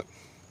back to that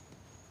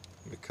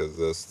because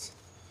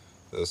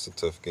that's a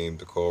tough game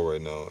to call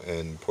right now.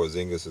 And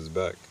Porzingis is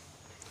back,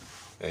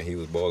 and he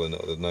was balling the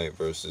other night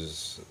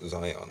versus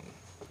Zion.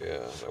 Yeah,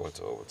 I went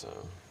to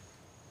overtime.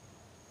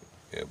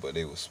 Yeah, but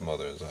they was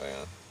smothering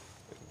Zion.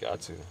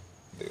 Got to.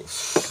 They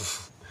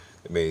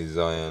made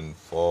Zion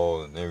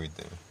fall and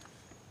everything.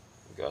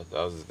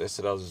 They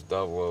said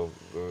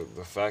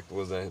the fact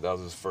was that was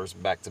his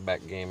first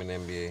back-to-back game in the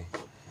NBA.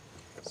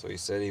 So he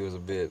said he was a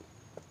bit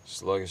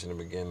sluggish in the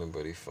beginning,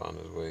 but he found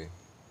his way.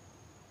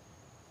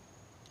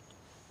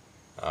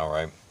 All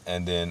right,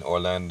 and then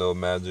Orlando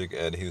Magic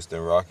at Houston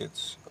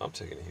Rockets. I'm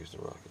taking the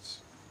Houston Rockets.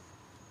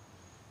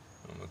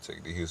 I'm gonna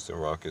take the Houston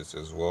Rockets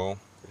as well.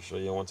 You sure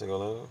you don't want to take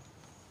Orlando?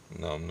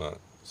 No, I'm not.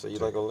 So you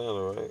like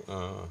Orlando,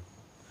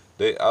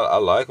 right? I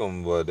like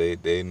them, but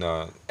they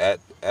not at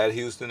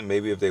Houston.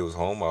 Maybe if they was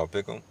home, I'll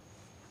pick them.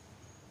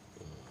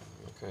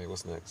 Okay,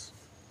 what's next?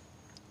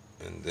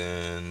 And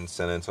then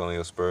San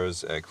Antonio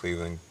Spurs at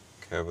Cleveland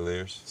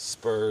Cavaliers.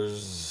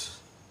 Spurs.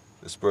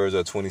 The Spurs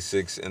are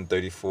 26 and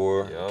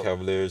 34. Yep.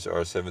 Cavaliers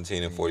are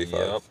 17 and 45.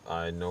 Yep,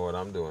 I know what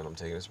I'm doing. I'm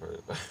taking the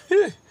Spurs.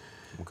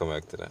 We'll come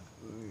back to that.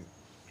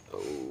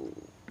 Oh.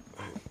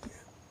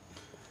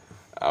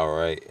 All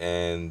right,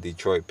 and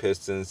Detroit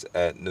Pistons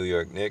at New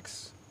York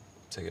Knicks.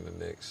 Taking the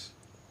Knicks.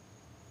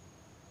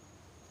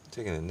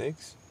 Taking the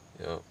Knicks?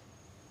 Yep.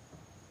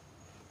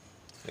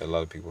 Yeah, a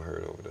lot of people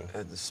heard over there.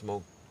 At the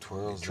smoke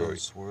twirls Detroit. and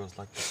swirls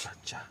like the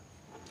cha-cha.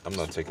 I'm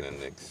not taking the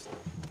Knicks.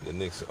 The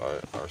Knicks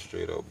are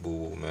straight up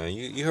boo-boo, man.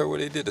 You heard what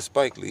they did to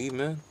Spike Lee,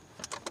 man?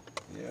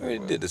 Yeah, What they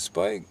did to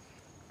Spike?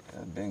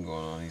 That's been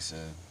going on, he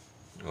said.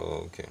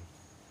 Oh, okay.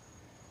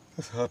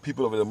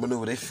 People over there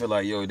maneuver, they feel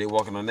like, yo, they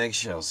walking on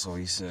eggshells. So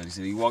he said,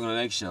 you walking on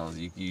eggshells.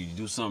 You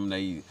do something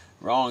that you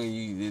wrong,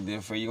 and they're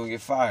afraid you're going to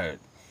get fired.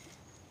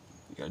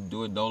 You got to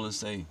do it, Dolan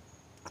say.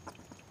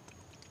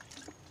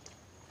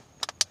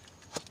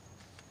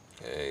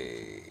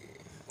 Hey.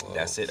 Well,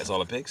 That's it? That's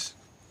all it picks?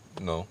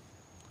 No.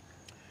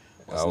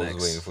 What's I was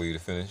next? waiting for you to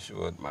finish.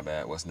 But My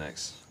bad. What's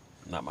next?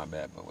 Not my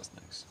bad, but what's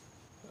next?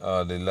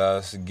 the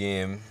last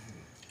game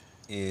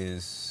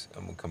is...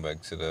 I'm going to come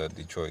back to the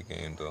Detroit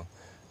game, though.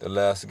 The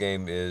last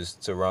game is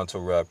Toronto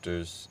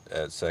Raptors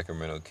at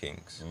Sacramento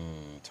Kings.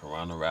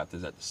 Toronto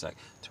Raptors at the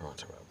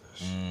Toronto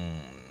Raptors.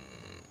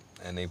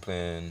 And they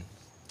playing...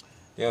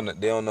 They on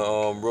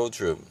the road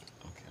trip.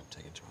 Okay, I'm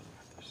taking Toronto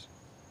Raptors.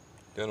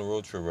 They're on a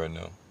road trip right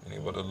now. And they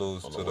about to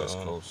lose On to the the... West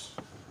Coast.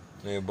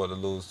 They about to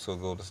lose to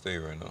Golden State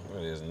right now.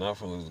 It is not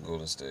for lose to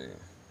Golden State.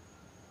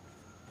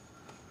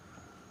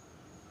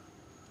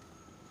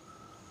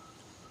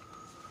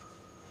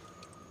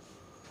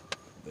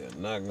 They're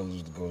not going to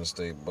lose to Golden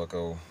State,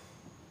 bucko.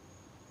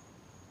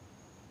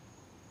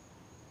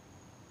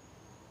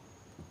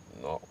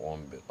 Not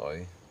one bit,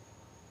 aye.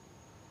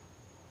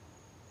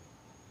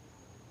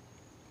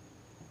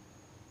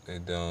 They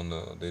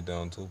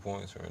down 2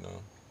 points right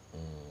now.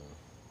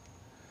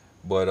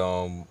 But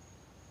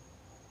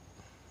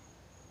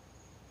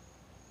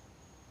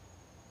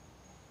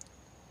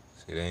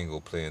see, they ain't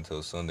gonna play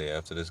until Sunday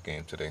after this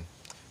game today.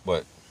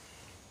 But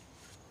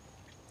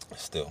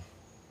still,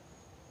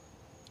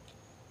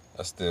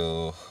 I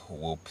still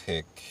will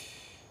pick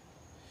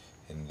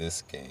in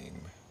this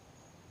game.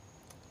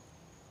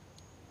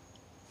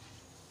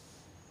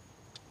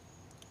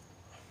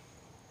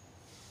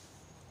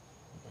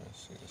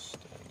 Let's see the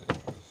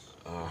standings.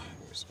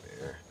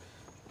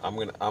 I'm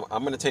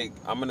gonna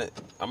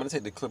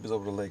take the Clippers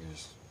over the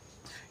Lakers.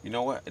 You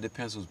know what? It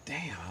depends who's.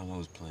 Damn, I don't know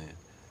who's playing.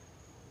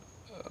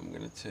 I'm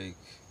gonna take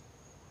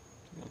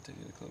the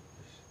Clippers.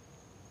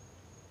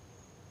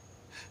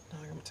 No,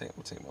 I'm gonna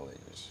take my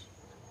Lakers.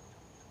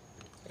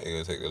 Are you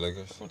gonna take the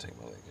Lakers? I'm gonna take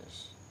my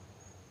Lakers.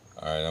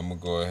 All right, I'm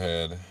gonna go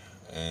ahead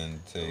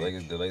and take.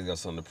 The Lakers got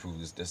something to prove.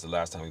 This the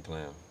last time we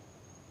play them,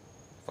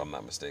 if I'm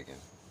not mistaken.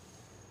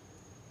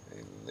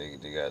 They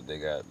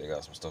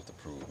got some stuff to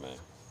prove, man.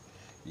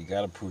 You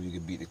gotta prove you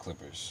can beat the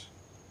Clippers.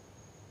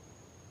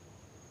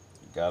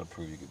 You gotta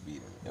prove you can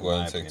beat them. Go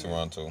ahead and take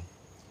Toronto.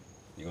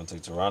 You gonna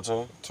take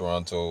Toronto?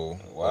 Toronto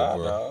Wow,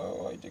 over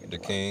dog. the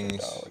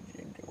Kings.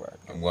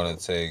 I'm gonna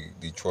take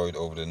Detroit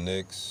over the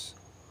Knicks.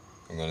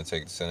 I'm gonna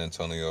take San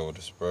Antonio over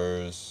the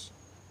Spurs.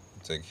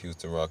 I'm gonna take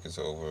Houston Rockets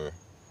over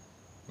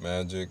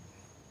Magic.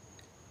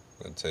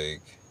 I'm gonna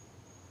take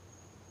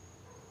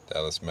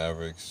Dallas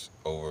Mavericks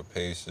over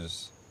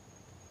Pacers.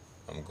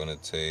 I'm gonna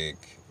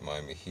take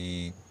Miami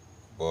Heat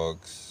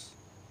Bucks,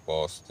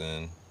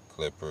 Boston,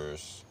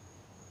 Clippers,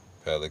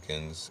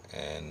 Pelicans,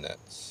 and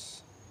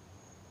Nets.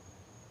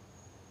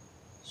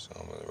 So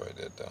I'm gonna write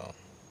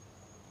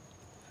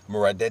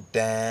that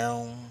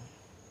down.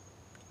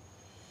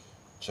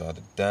 Jot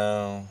it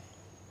down.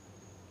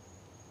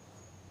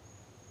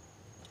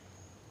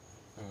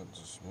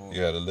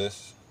 You had a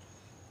list?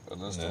 A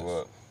list Nets. of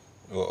what?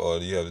 Or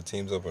do you have the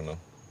teams up or no?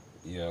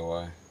 Yeah,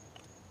 why?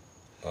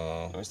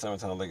 Next time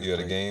the Lakers You had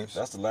the play- games?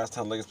 That's the last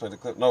time Lakers played the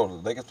Clippers. No, the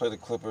Lakers played the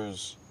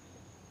Clippers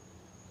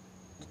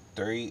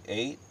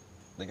 38.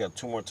 They got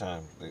 2 more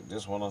times.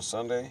 This one on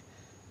Sunday,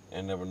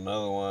 and then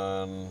another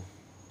one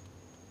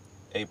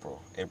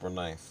April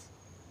 9th.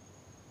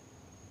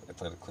 They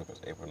play the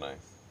Clippers April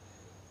 9th.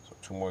 So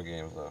 2 more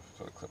games left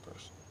for the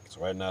Clippers.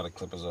 So right now the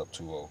Clippers up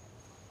 2-0.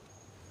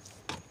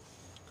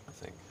 I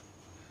think.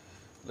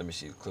 Let me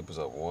see. The Clippers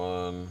up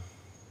 1.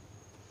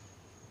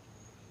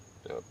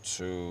 They're up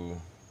 2.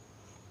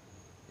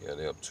 Yeah,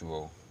 they're up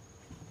 2-0.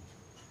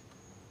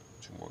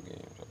 2 more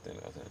games. I think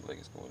the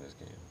Lakers go in this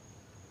game.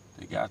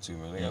 They got to,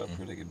 man. They got to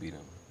prove they can beat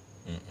them.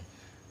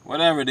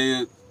 Whatever,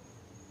 dude.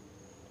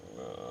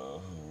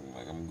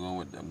 I'm going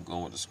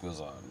with the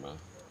Squizzard, man.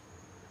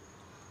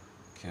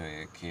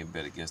 Can't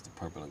bet against the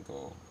purple and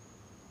gold.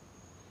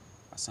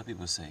 Some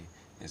people say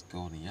it's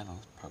gold and yellow,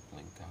 it's purple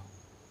and gold.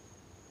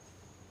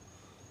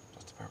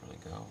 Just the purple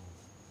and gold.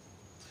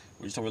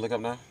 What you told me to look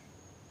up now?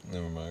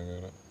 Never mind, I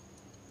got it.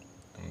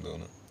 I'm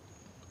doing it.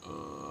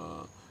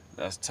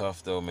 That's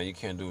tough though, man. You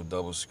can't do a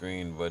double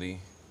screen, buddy.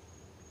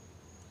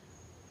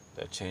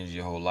 That changes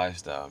your whole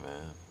lifestyle,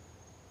 man.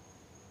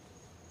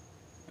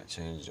 That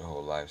changes your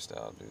whole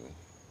lifestyle, dude.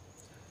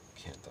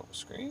 Can't double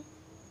screen?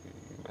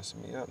 You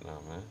messing me up now,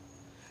 man.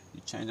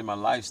 You changing my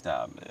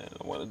lifestyle, man.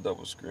 I want a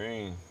double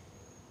screen.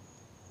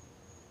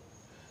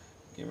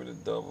 Give me the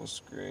double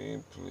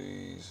screen,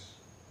 please.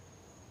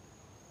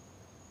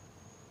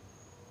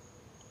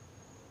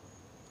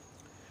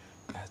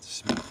 That's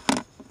smell.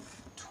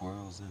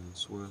 Twirls and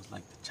swirls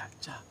like the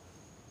cha-cha.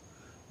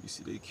 You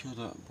see, they killed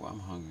up. Boy, I'm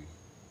hungry.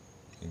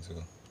 Me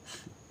too.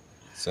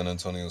 San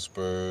Antonio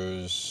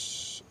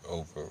Spurs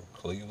over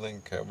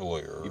Cleveland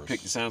Cavaliers. You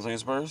picked the San Antonio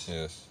Spurs?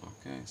 Yes.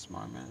 Okay,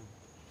 smart man.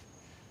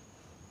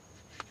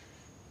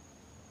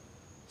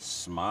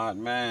 Smart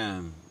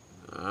man.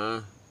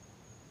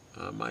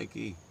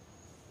 Mikey.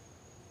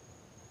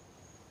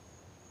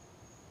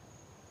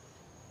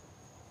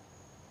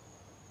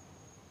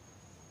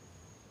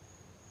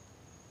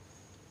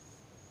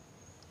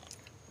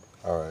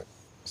 All right.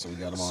 So we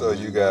got them all. So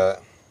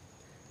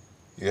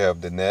you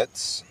have the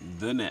Nets,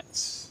 the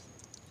Nets,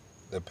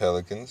 the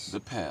Pelicans, the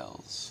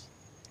Pels,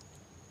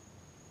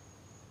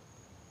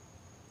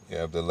 you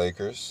have the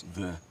Lakers,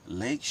 the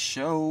Lake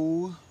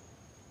Show.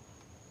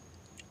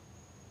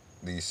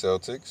 the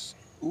Celtics,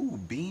 Ooh,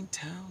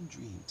 Beantown,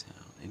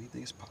 Dreamtown.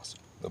 Anything is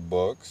possible. the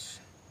Bucks,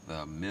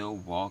 The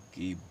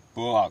Milwaukee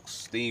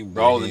Bucks,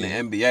 steamrolling the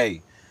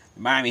NBA.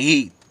 Miami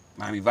Heat,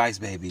 Miami Vice,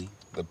 baby.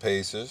 the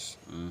Pacers,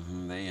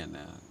 They in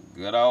there.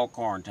 Good old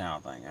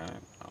Corntown thing, I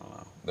don't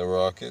know. the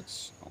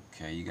Rockets,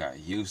 Okay, you got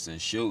Houston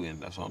shooting.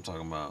 That's what I'm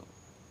talking about.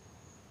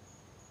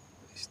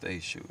 They stay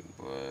shooting,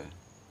 boy.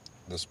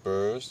 the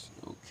Spurs,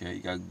 Okay,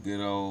 you got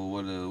good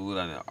old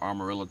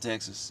Amarillo,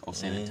 Texas. Oh,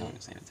 San Antonio,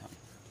 San Antonio.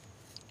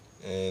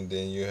 and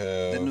then you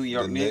have The New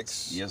York the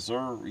Knicks. Yes,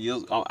 sir.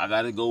 Yes, I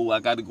gotta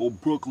go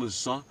Brooklyn,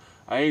 son.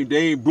 They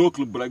ain't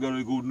Brooklyn, but I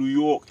gotta go New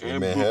York and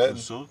Manhattan. Brooklyn,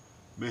 son.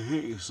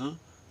 Manhattan, son.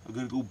 I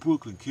gotta go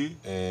Brooklyn, kid.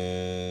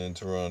 and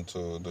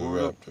Toronto, the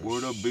Word Raptors. up,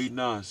 word up, B.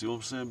 Nah, see what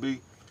I'm saying,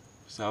 B?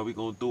 That's how we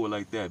gonna do it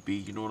like that, B.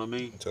 You know what I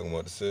mean? You talking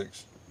about the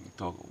six? We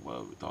talking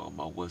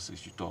about what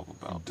six you talking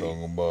about, B?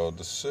 Talking about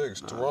the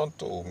six,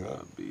 Toronto.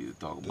 B. You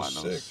talking The about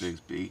no six. six,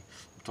 B.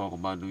 I'm talking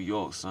about New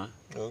York, son.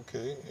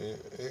 Okay,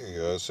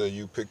 hey, I said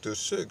you picked the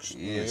six.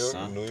 Yeah, New York,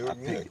 son. New York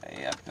Knicks.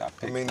 I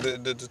picked. I mean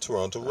the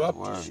Toronto Word,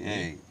 Raptors.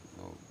 hey,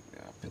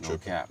 no Tripping.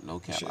 cap, no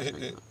cap. I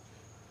picked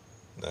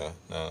Nah.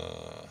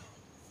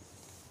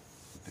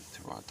 pick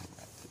Toronto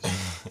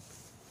Raptors.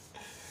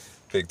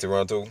 Pick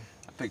Toronto.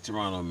 I picked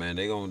Toronto, man.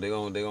 They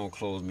gonna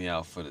close me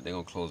out for the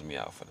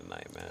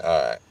night, man.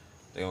 All right.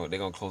 They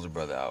gonna close the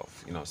brother out.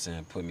 You know what I'm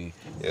saying? Put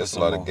There's a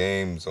some lot more- of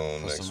games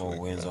on Put next some more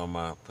week. wins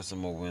man. put some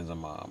more wins on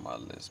my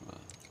list, man.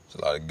 There's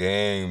a lot of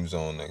games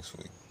on next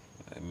week.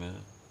 Hey, man,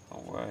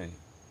 don't worry.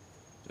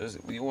 Just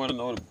you want to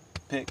know the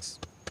picks?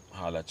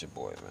 Holla at your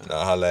boy, man.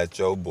 Now holla at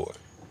your boy.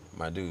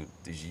 My dude,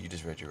 you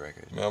just read your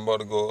record. Man, I'm about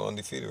to go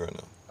undefeated right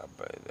now.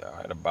 All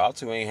right, about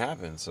to ain't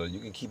happened, so you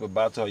can keep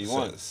about to all you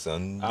want.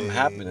 Sunday. I'm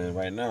happening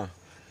right now.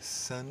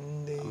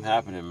 Sunday. I'm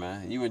happening,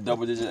 man. You in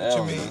double digit What L's,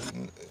 you man.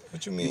 mean?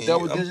 What you mean?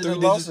 double I'm digit three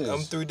losses. digits.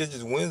 I'm 3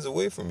 digits wins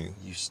away from you.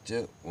 You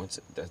still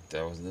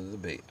that was the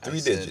debate. I 3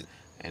 said- digit.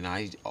 And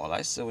all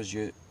I said was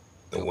your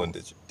The 1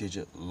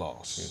 digit.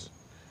 loss.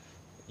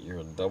 You're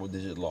a double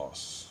digit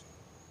loss.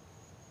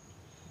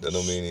 That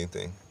don't mean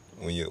anything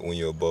when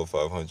you're above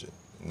 500.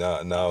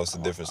 Now it's a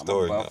different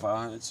story. I'm Now. about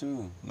 500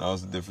 too. Now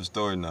it's a different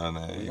story now. We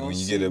When gonna you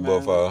see, get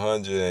above man.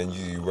 500 and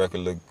your record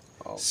look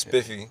Okay.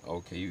 spiffy,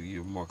 Okay,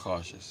 you're more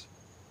cautious.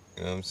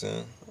 you know what I'm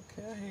saying?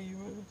 Okay, I hear you,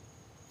 man.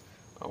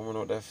 I want to know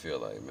what that feel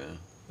like, man.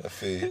 I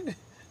feel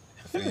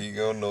you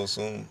gonna know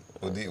soon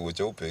with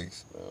your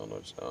picks. I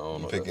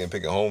don't know.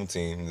 Pick a home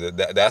team.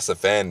 That's a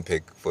fan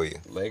pick for you.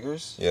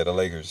 Lakers? Yeah, the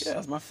Lakers. Yeah,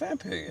 that's my fan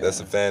pick. Yeah. That's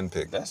a fan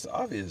pick. That's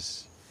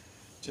obvious.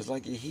 Just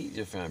like your Heat,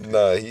 your fan pick.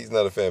 Nah, he's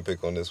not a fan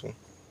pick on this one.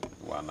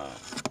 Why not?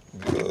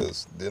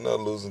 Because they're not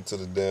losing to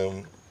the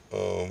damn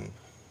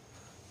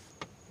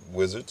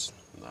Wizards.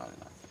 Nah, they're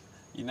not.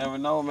 You never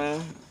know,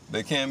 man.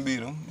 They can't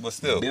beat them, but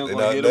still, Bill they're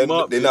gonna not. hit 'em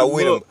up, They're hit not 'em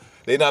winning. up.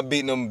 They're not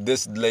beating them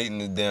this late in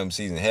the damn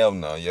season. Hell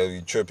no, yo,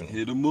 you tripping.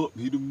 Hit him up.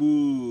 Hit him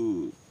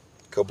up.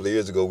 A couple of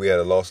years ago, we had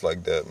a loss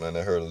like that, man.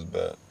 That hurt us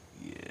bad.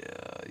 Yeah,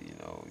 you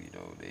know,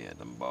 they had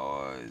them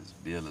boys.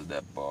 Bill is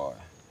that boy.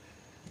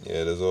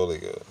 Yeah, that's all they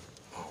got.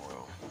 Oh,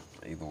 well.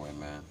 Either way,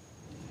 man.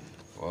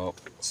 Well,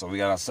 so we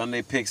got our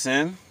Sunday picks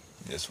in.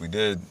 Yes, we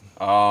did.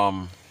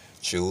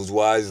 Choose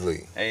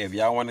wisely. Hey, if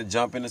y'all want to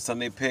jump into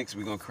Sunday picks,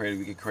 we can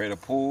create a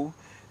pool,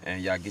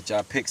 and y'all get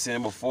y'all picks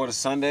in before the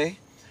Sunday,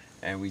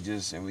 and we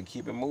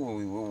keep it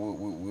moving.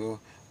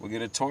 We'll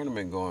get a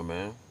tournament going,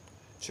 man.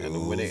 Choose and the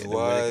winner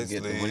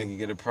can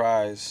get a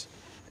prize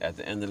at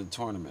the end of the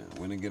tournament.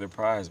 Winner get a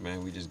prize,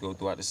 man. We just go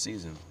throughout the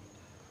season.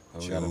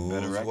 We got a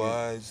better Choose record.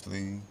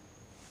 wisely.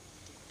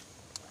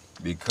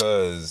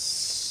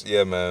 Because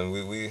yeah, man,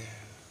 we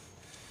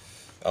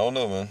I don't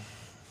know, man.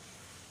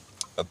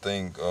 I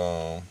think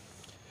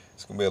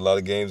it's gonna be a lot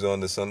of games on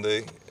this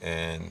Sunday,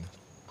 and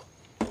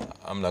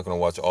I'm not gonna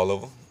watch all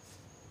of them.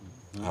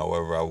 Mm-hmm.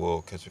 However, I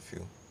will catch a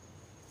few.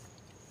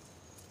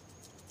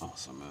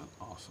 Awesome, man.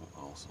 Awesome.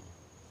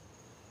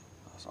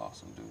 That's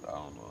awesome, dude. I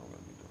don't know what I'm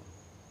gonna be doing.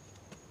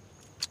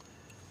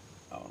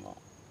 I don't know.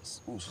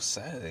 Ooh, it's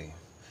Saturday.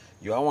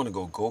 Yo, I want to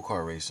go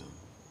go-kart racing.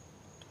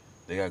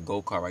 They got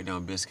go-kart right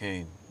down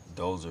Biscayne.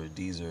 Dozer,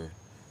 Deezer.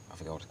 I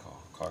forgot what it's called.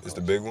 Car It's cars.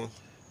 the big one?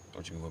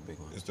 What you mean, what big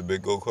one? It's the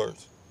big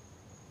go-karts?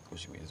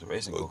 What you mean? It's the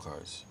racing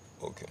go-karts.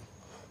 Okay.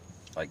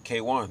 Like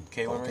K1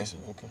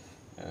 racing. Okay.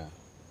 Yeah.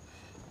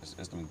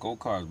 It's them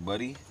go-karts,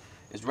 buddy.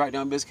 It's right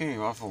down Biscayne.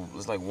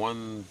 It's like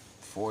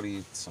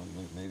 140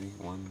 something, maybe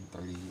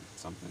 130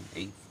 something,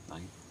 8th,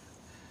 9th.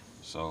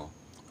 So,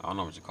 I don't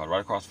know what you call it.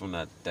 Right across from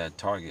that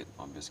Target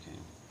on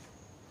Biscayne.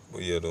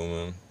 Well, yeah, though,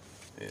 man.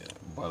 Yeah,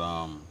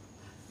 but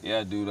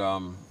yeah, dude.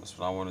 That's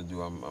what I want to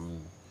do.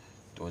 I'm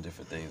doing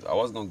different things. I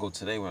was gonna go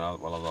today while I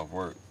was off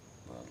work,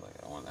 but I was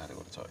like, I had to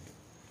go to Target.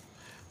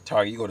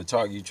 Target, you go to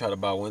Target, you try to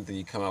buy one thing,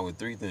 you come out with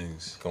 3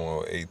 things. Come on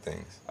with 8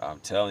 things. I'm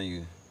telling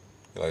you.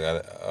 Like,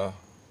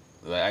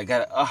 I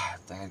gotta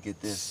get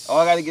this. Oh,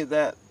 I gotta get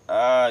that.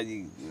 I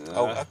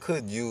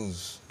could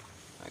use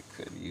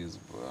it,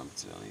 bro. I'm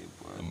telling you,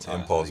 bro.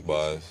 impulse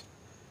buys.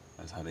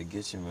 That's how they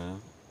get you,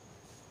 man.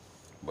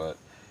 But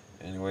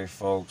anyway,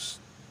 folks,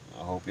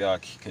 I hope y'all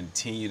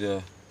continue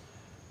to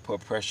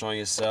put pressure on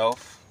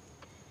yourself.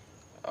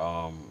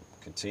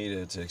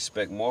 Continue to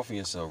expect more from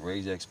yourself.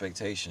 Raise your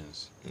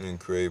expectations. And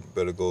create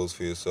better goals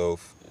for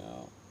yourself.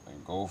 Yeah,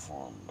 and go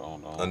for them.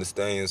 Don't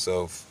understand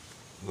yourself.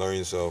 Learn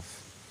yourself.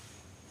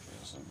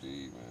 Yes,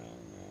 indeed,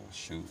 man.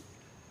 Shoot.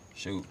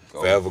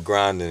 Go. Forever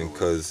grinding,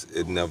 because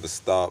it never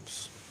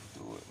stops.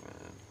 Do it,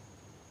 man.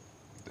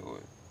 Do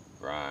it.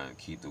 Grind.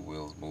 Keep the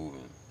wheels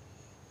moving.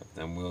 If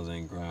them wheels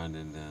ain't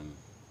grinding, then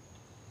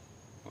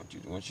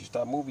once you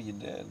stop moving, you're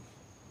dead.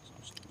 So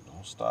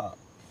don't stop.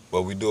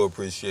 But we do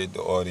appreciate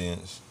the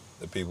audience,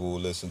 the people who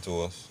listen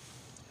to us.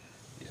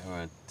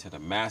 Yeah, and to the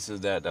masses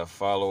that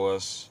follow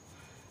us,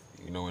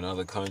 in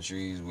other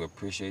countries, we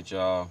appreciate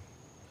y'all.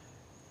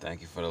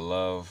 Thank you for the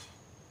love.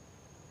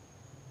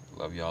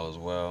 Love y'all as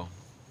well.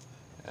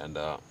 And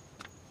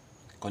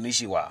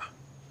konnichiwa.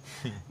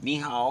 Ni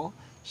hao.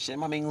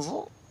 Shema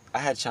mingzu. I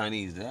had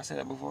Chinese. Did I say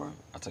that before?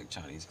 I took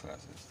Chinese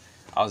classes.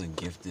 I was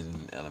gifted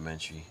in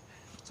elementary.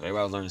 So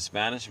everybody was learning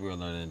Spanish. We were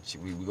learning.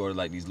 We go to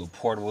like these little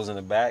portables in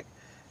the back.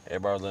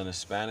 Everybody was learning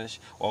Spanish.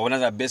 Well, when I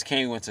was at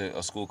Biscayne, we went to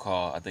a school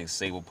called, I think,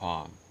 Sable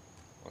Palm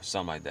or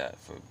something like that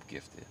for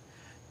gifted.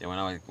 Then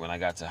when I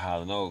got to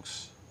Highland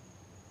Oaks,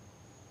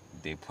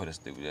 they had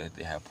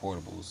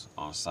portables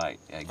on site.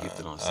 They had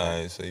gifted on site.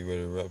 All right, so you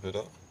ready to wrap it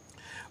up?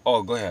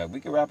 Oh, go ahead. We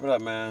can wrap it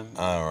up, man.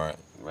 All right.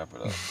 Wrap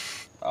it up.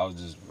 I was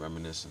just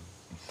reminiscing.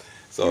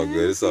 It's all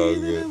good. It's all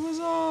good. It was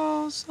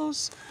all so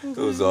It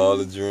was all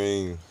a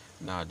dream.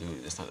 Nah,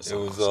 dude, that's not the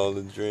song. It was all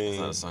a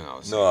dream. That's not the song I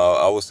was singing. No,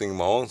 I was singing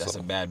my own song. That's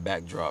a bad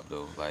backdrop,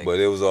 though. Like, but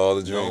it was all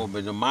a dream. No,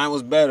 but mine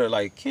was better.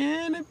 Like,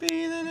 can it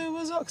be that it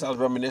was all? Because I was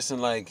reminiscing,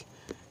 like,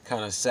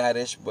 kind of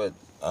saddish, but.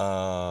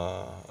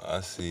 I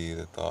see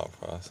the thought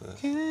process.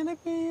 Can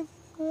it be that it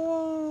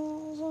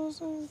was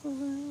so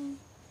simple?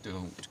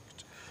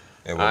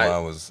 Yeah, but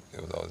mine was,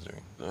 it was all a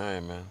dream. All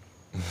right, man.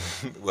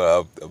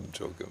 Well, I'm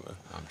joking, man.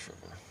 I'm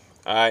tripping.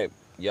 All right,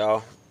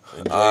 y'all.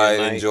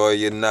 Enjoy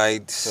your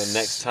night. Till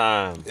next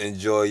time.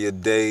 Enjoy your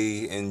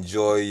day.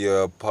 Enjoy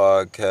your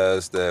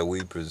podcast that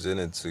we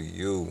presented to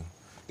you.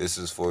 This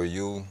is for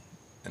you,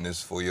 and this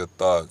is for your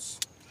thoughts.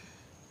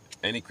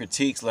 Any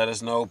critiques, let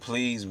us know,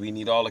 please. We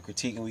need all the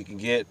critiquing we can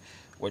get.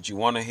 What you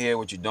want to hear,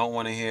 what you don't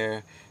want to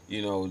hear.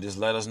 Just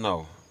let us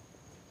know.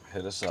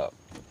 Hit us up.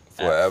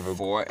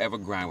 Forever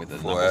grind with the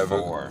number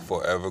 4.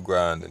 Forever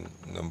grinding.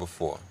 Number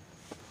 4.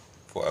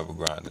 Forever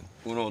grinding.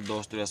 1,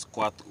 2, 3,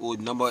 4.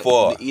 Number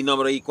 4. Y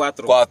número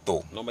I4.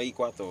 4. Number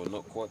I4.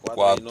 No, 4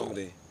 Cuatro. y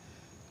nombre.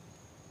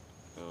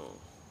 Oh.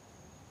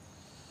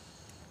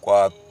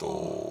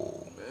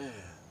 4.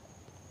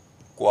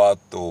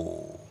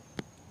 4.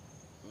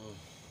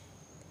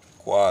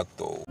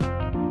 4.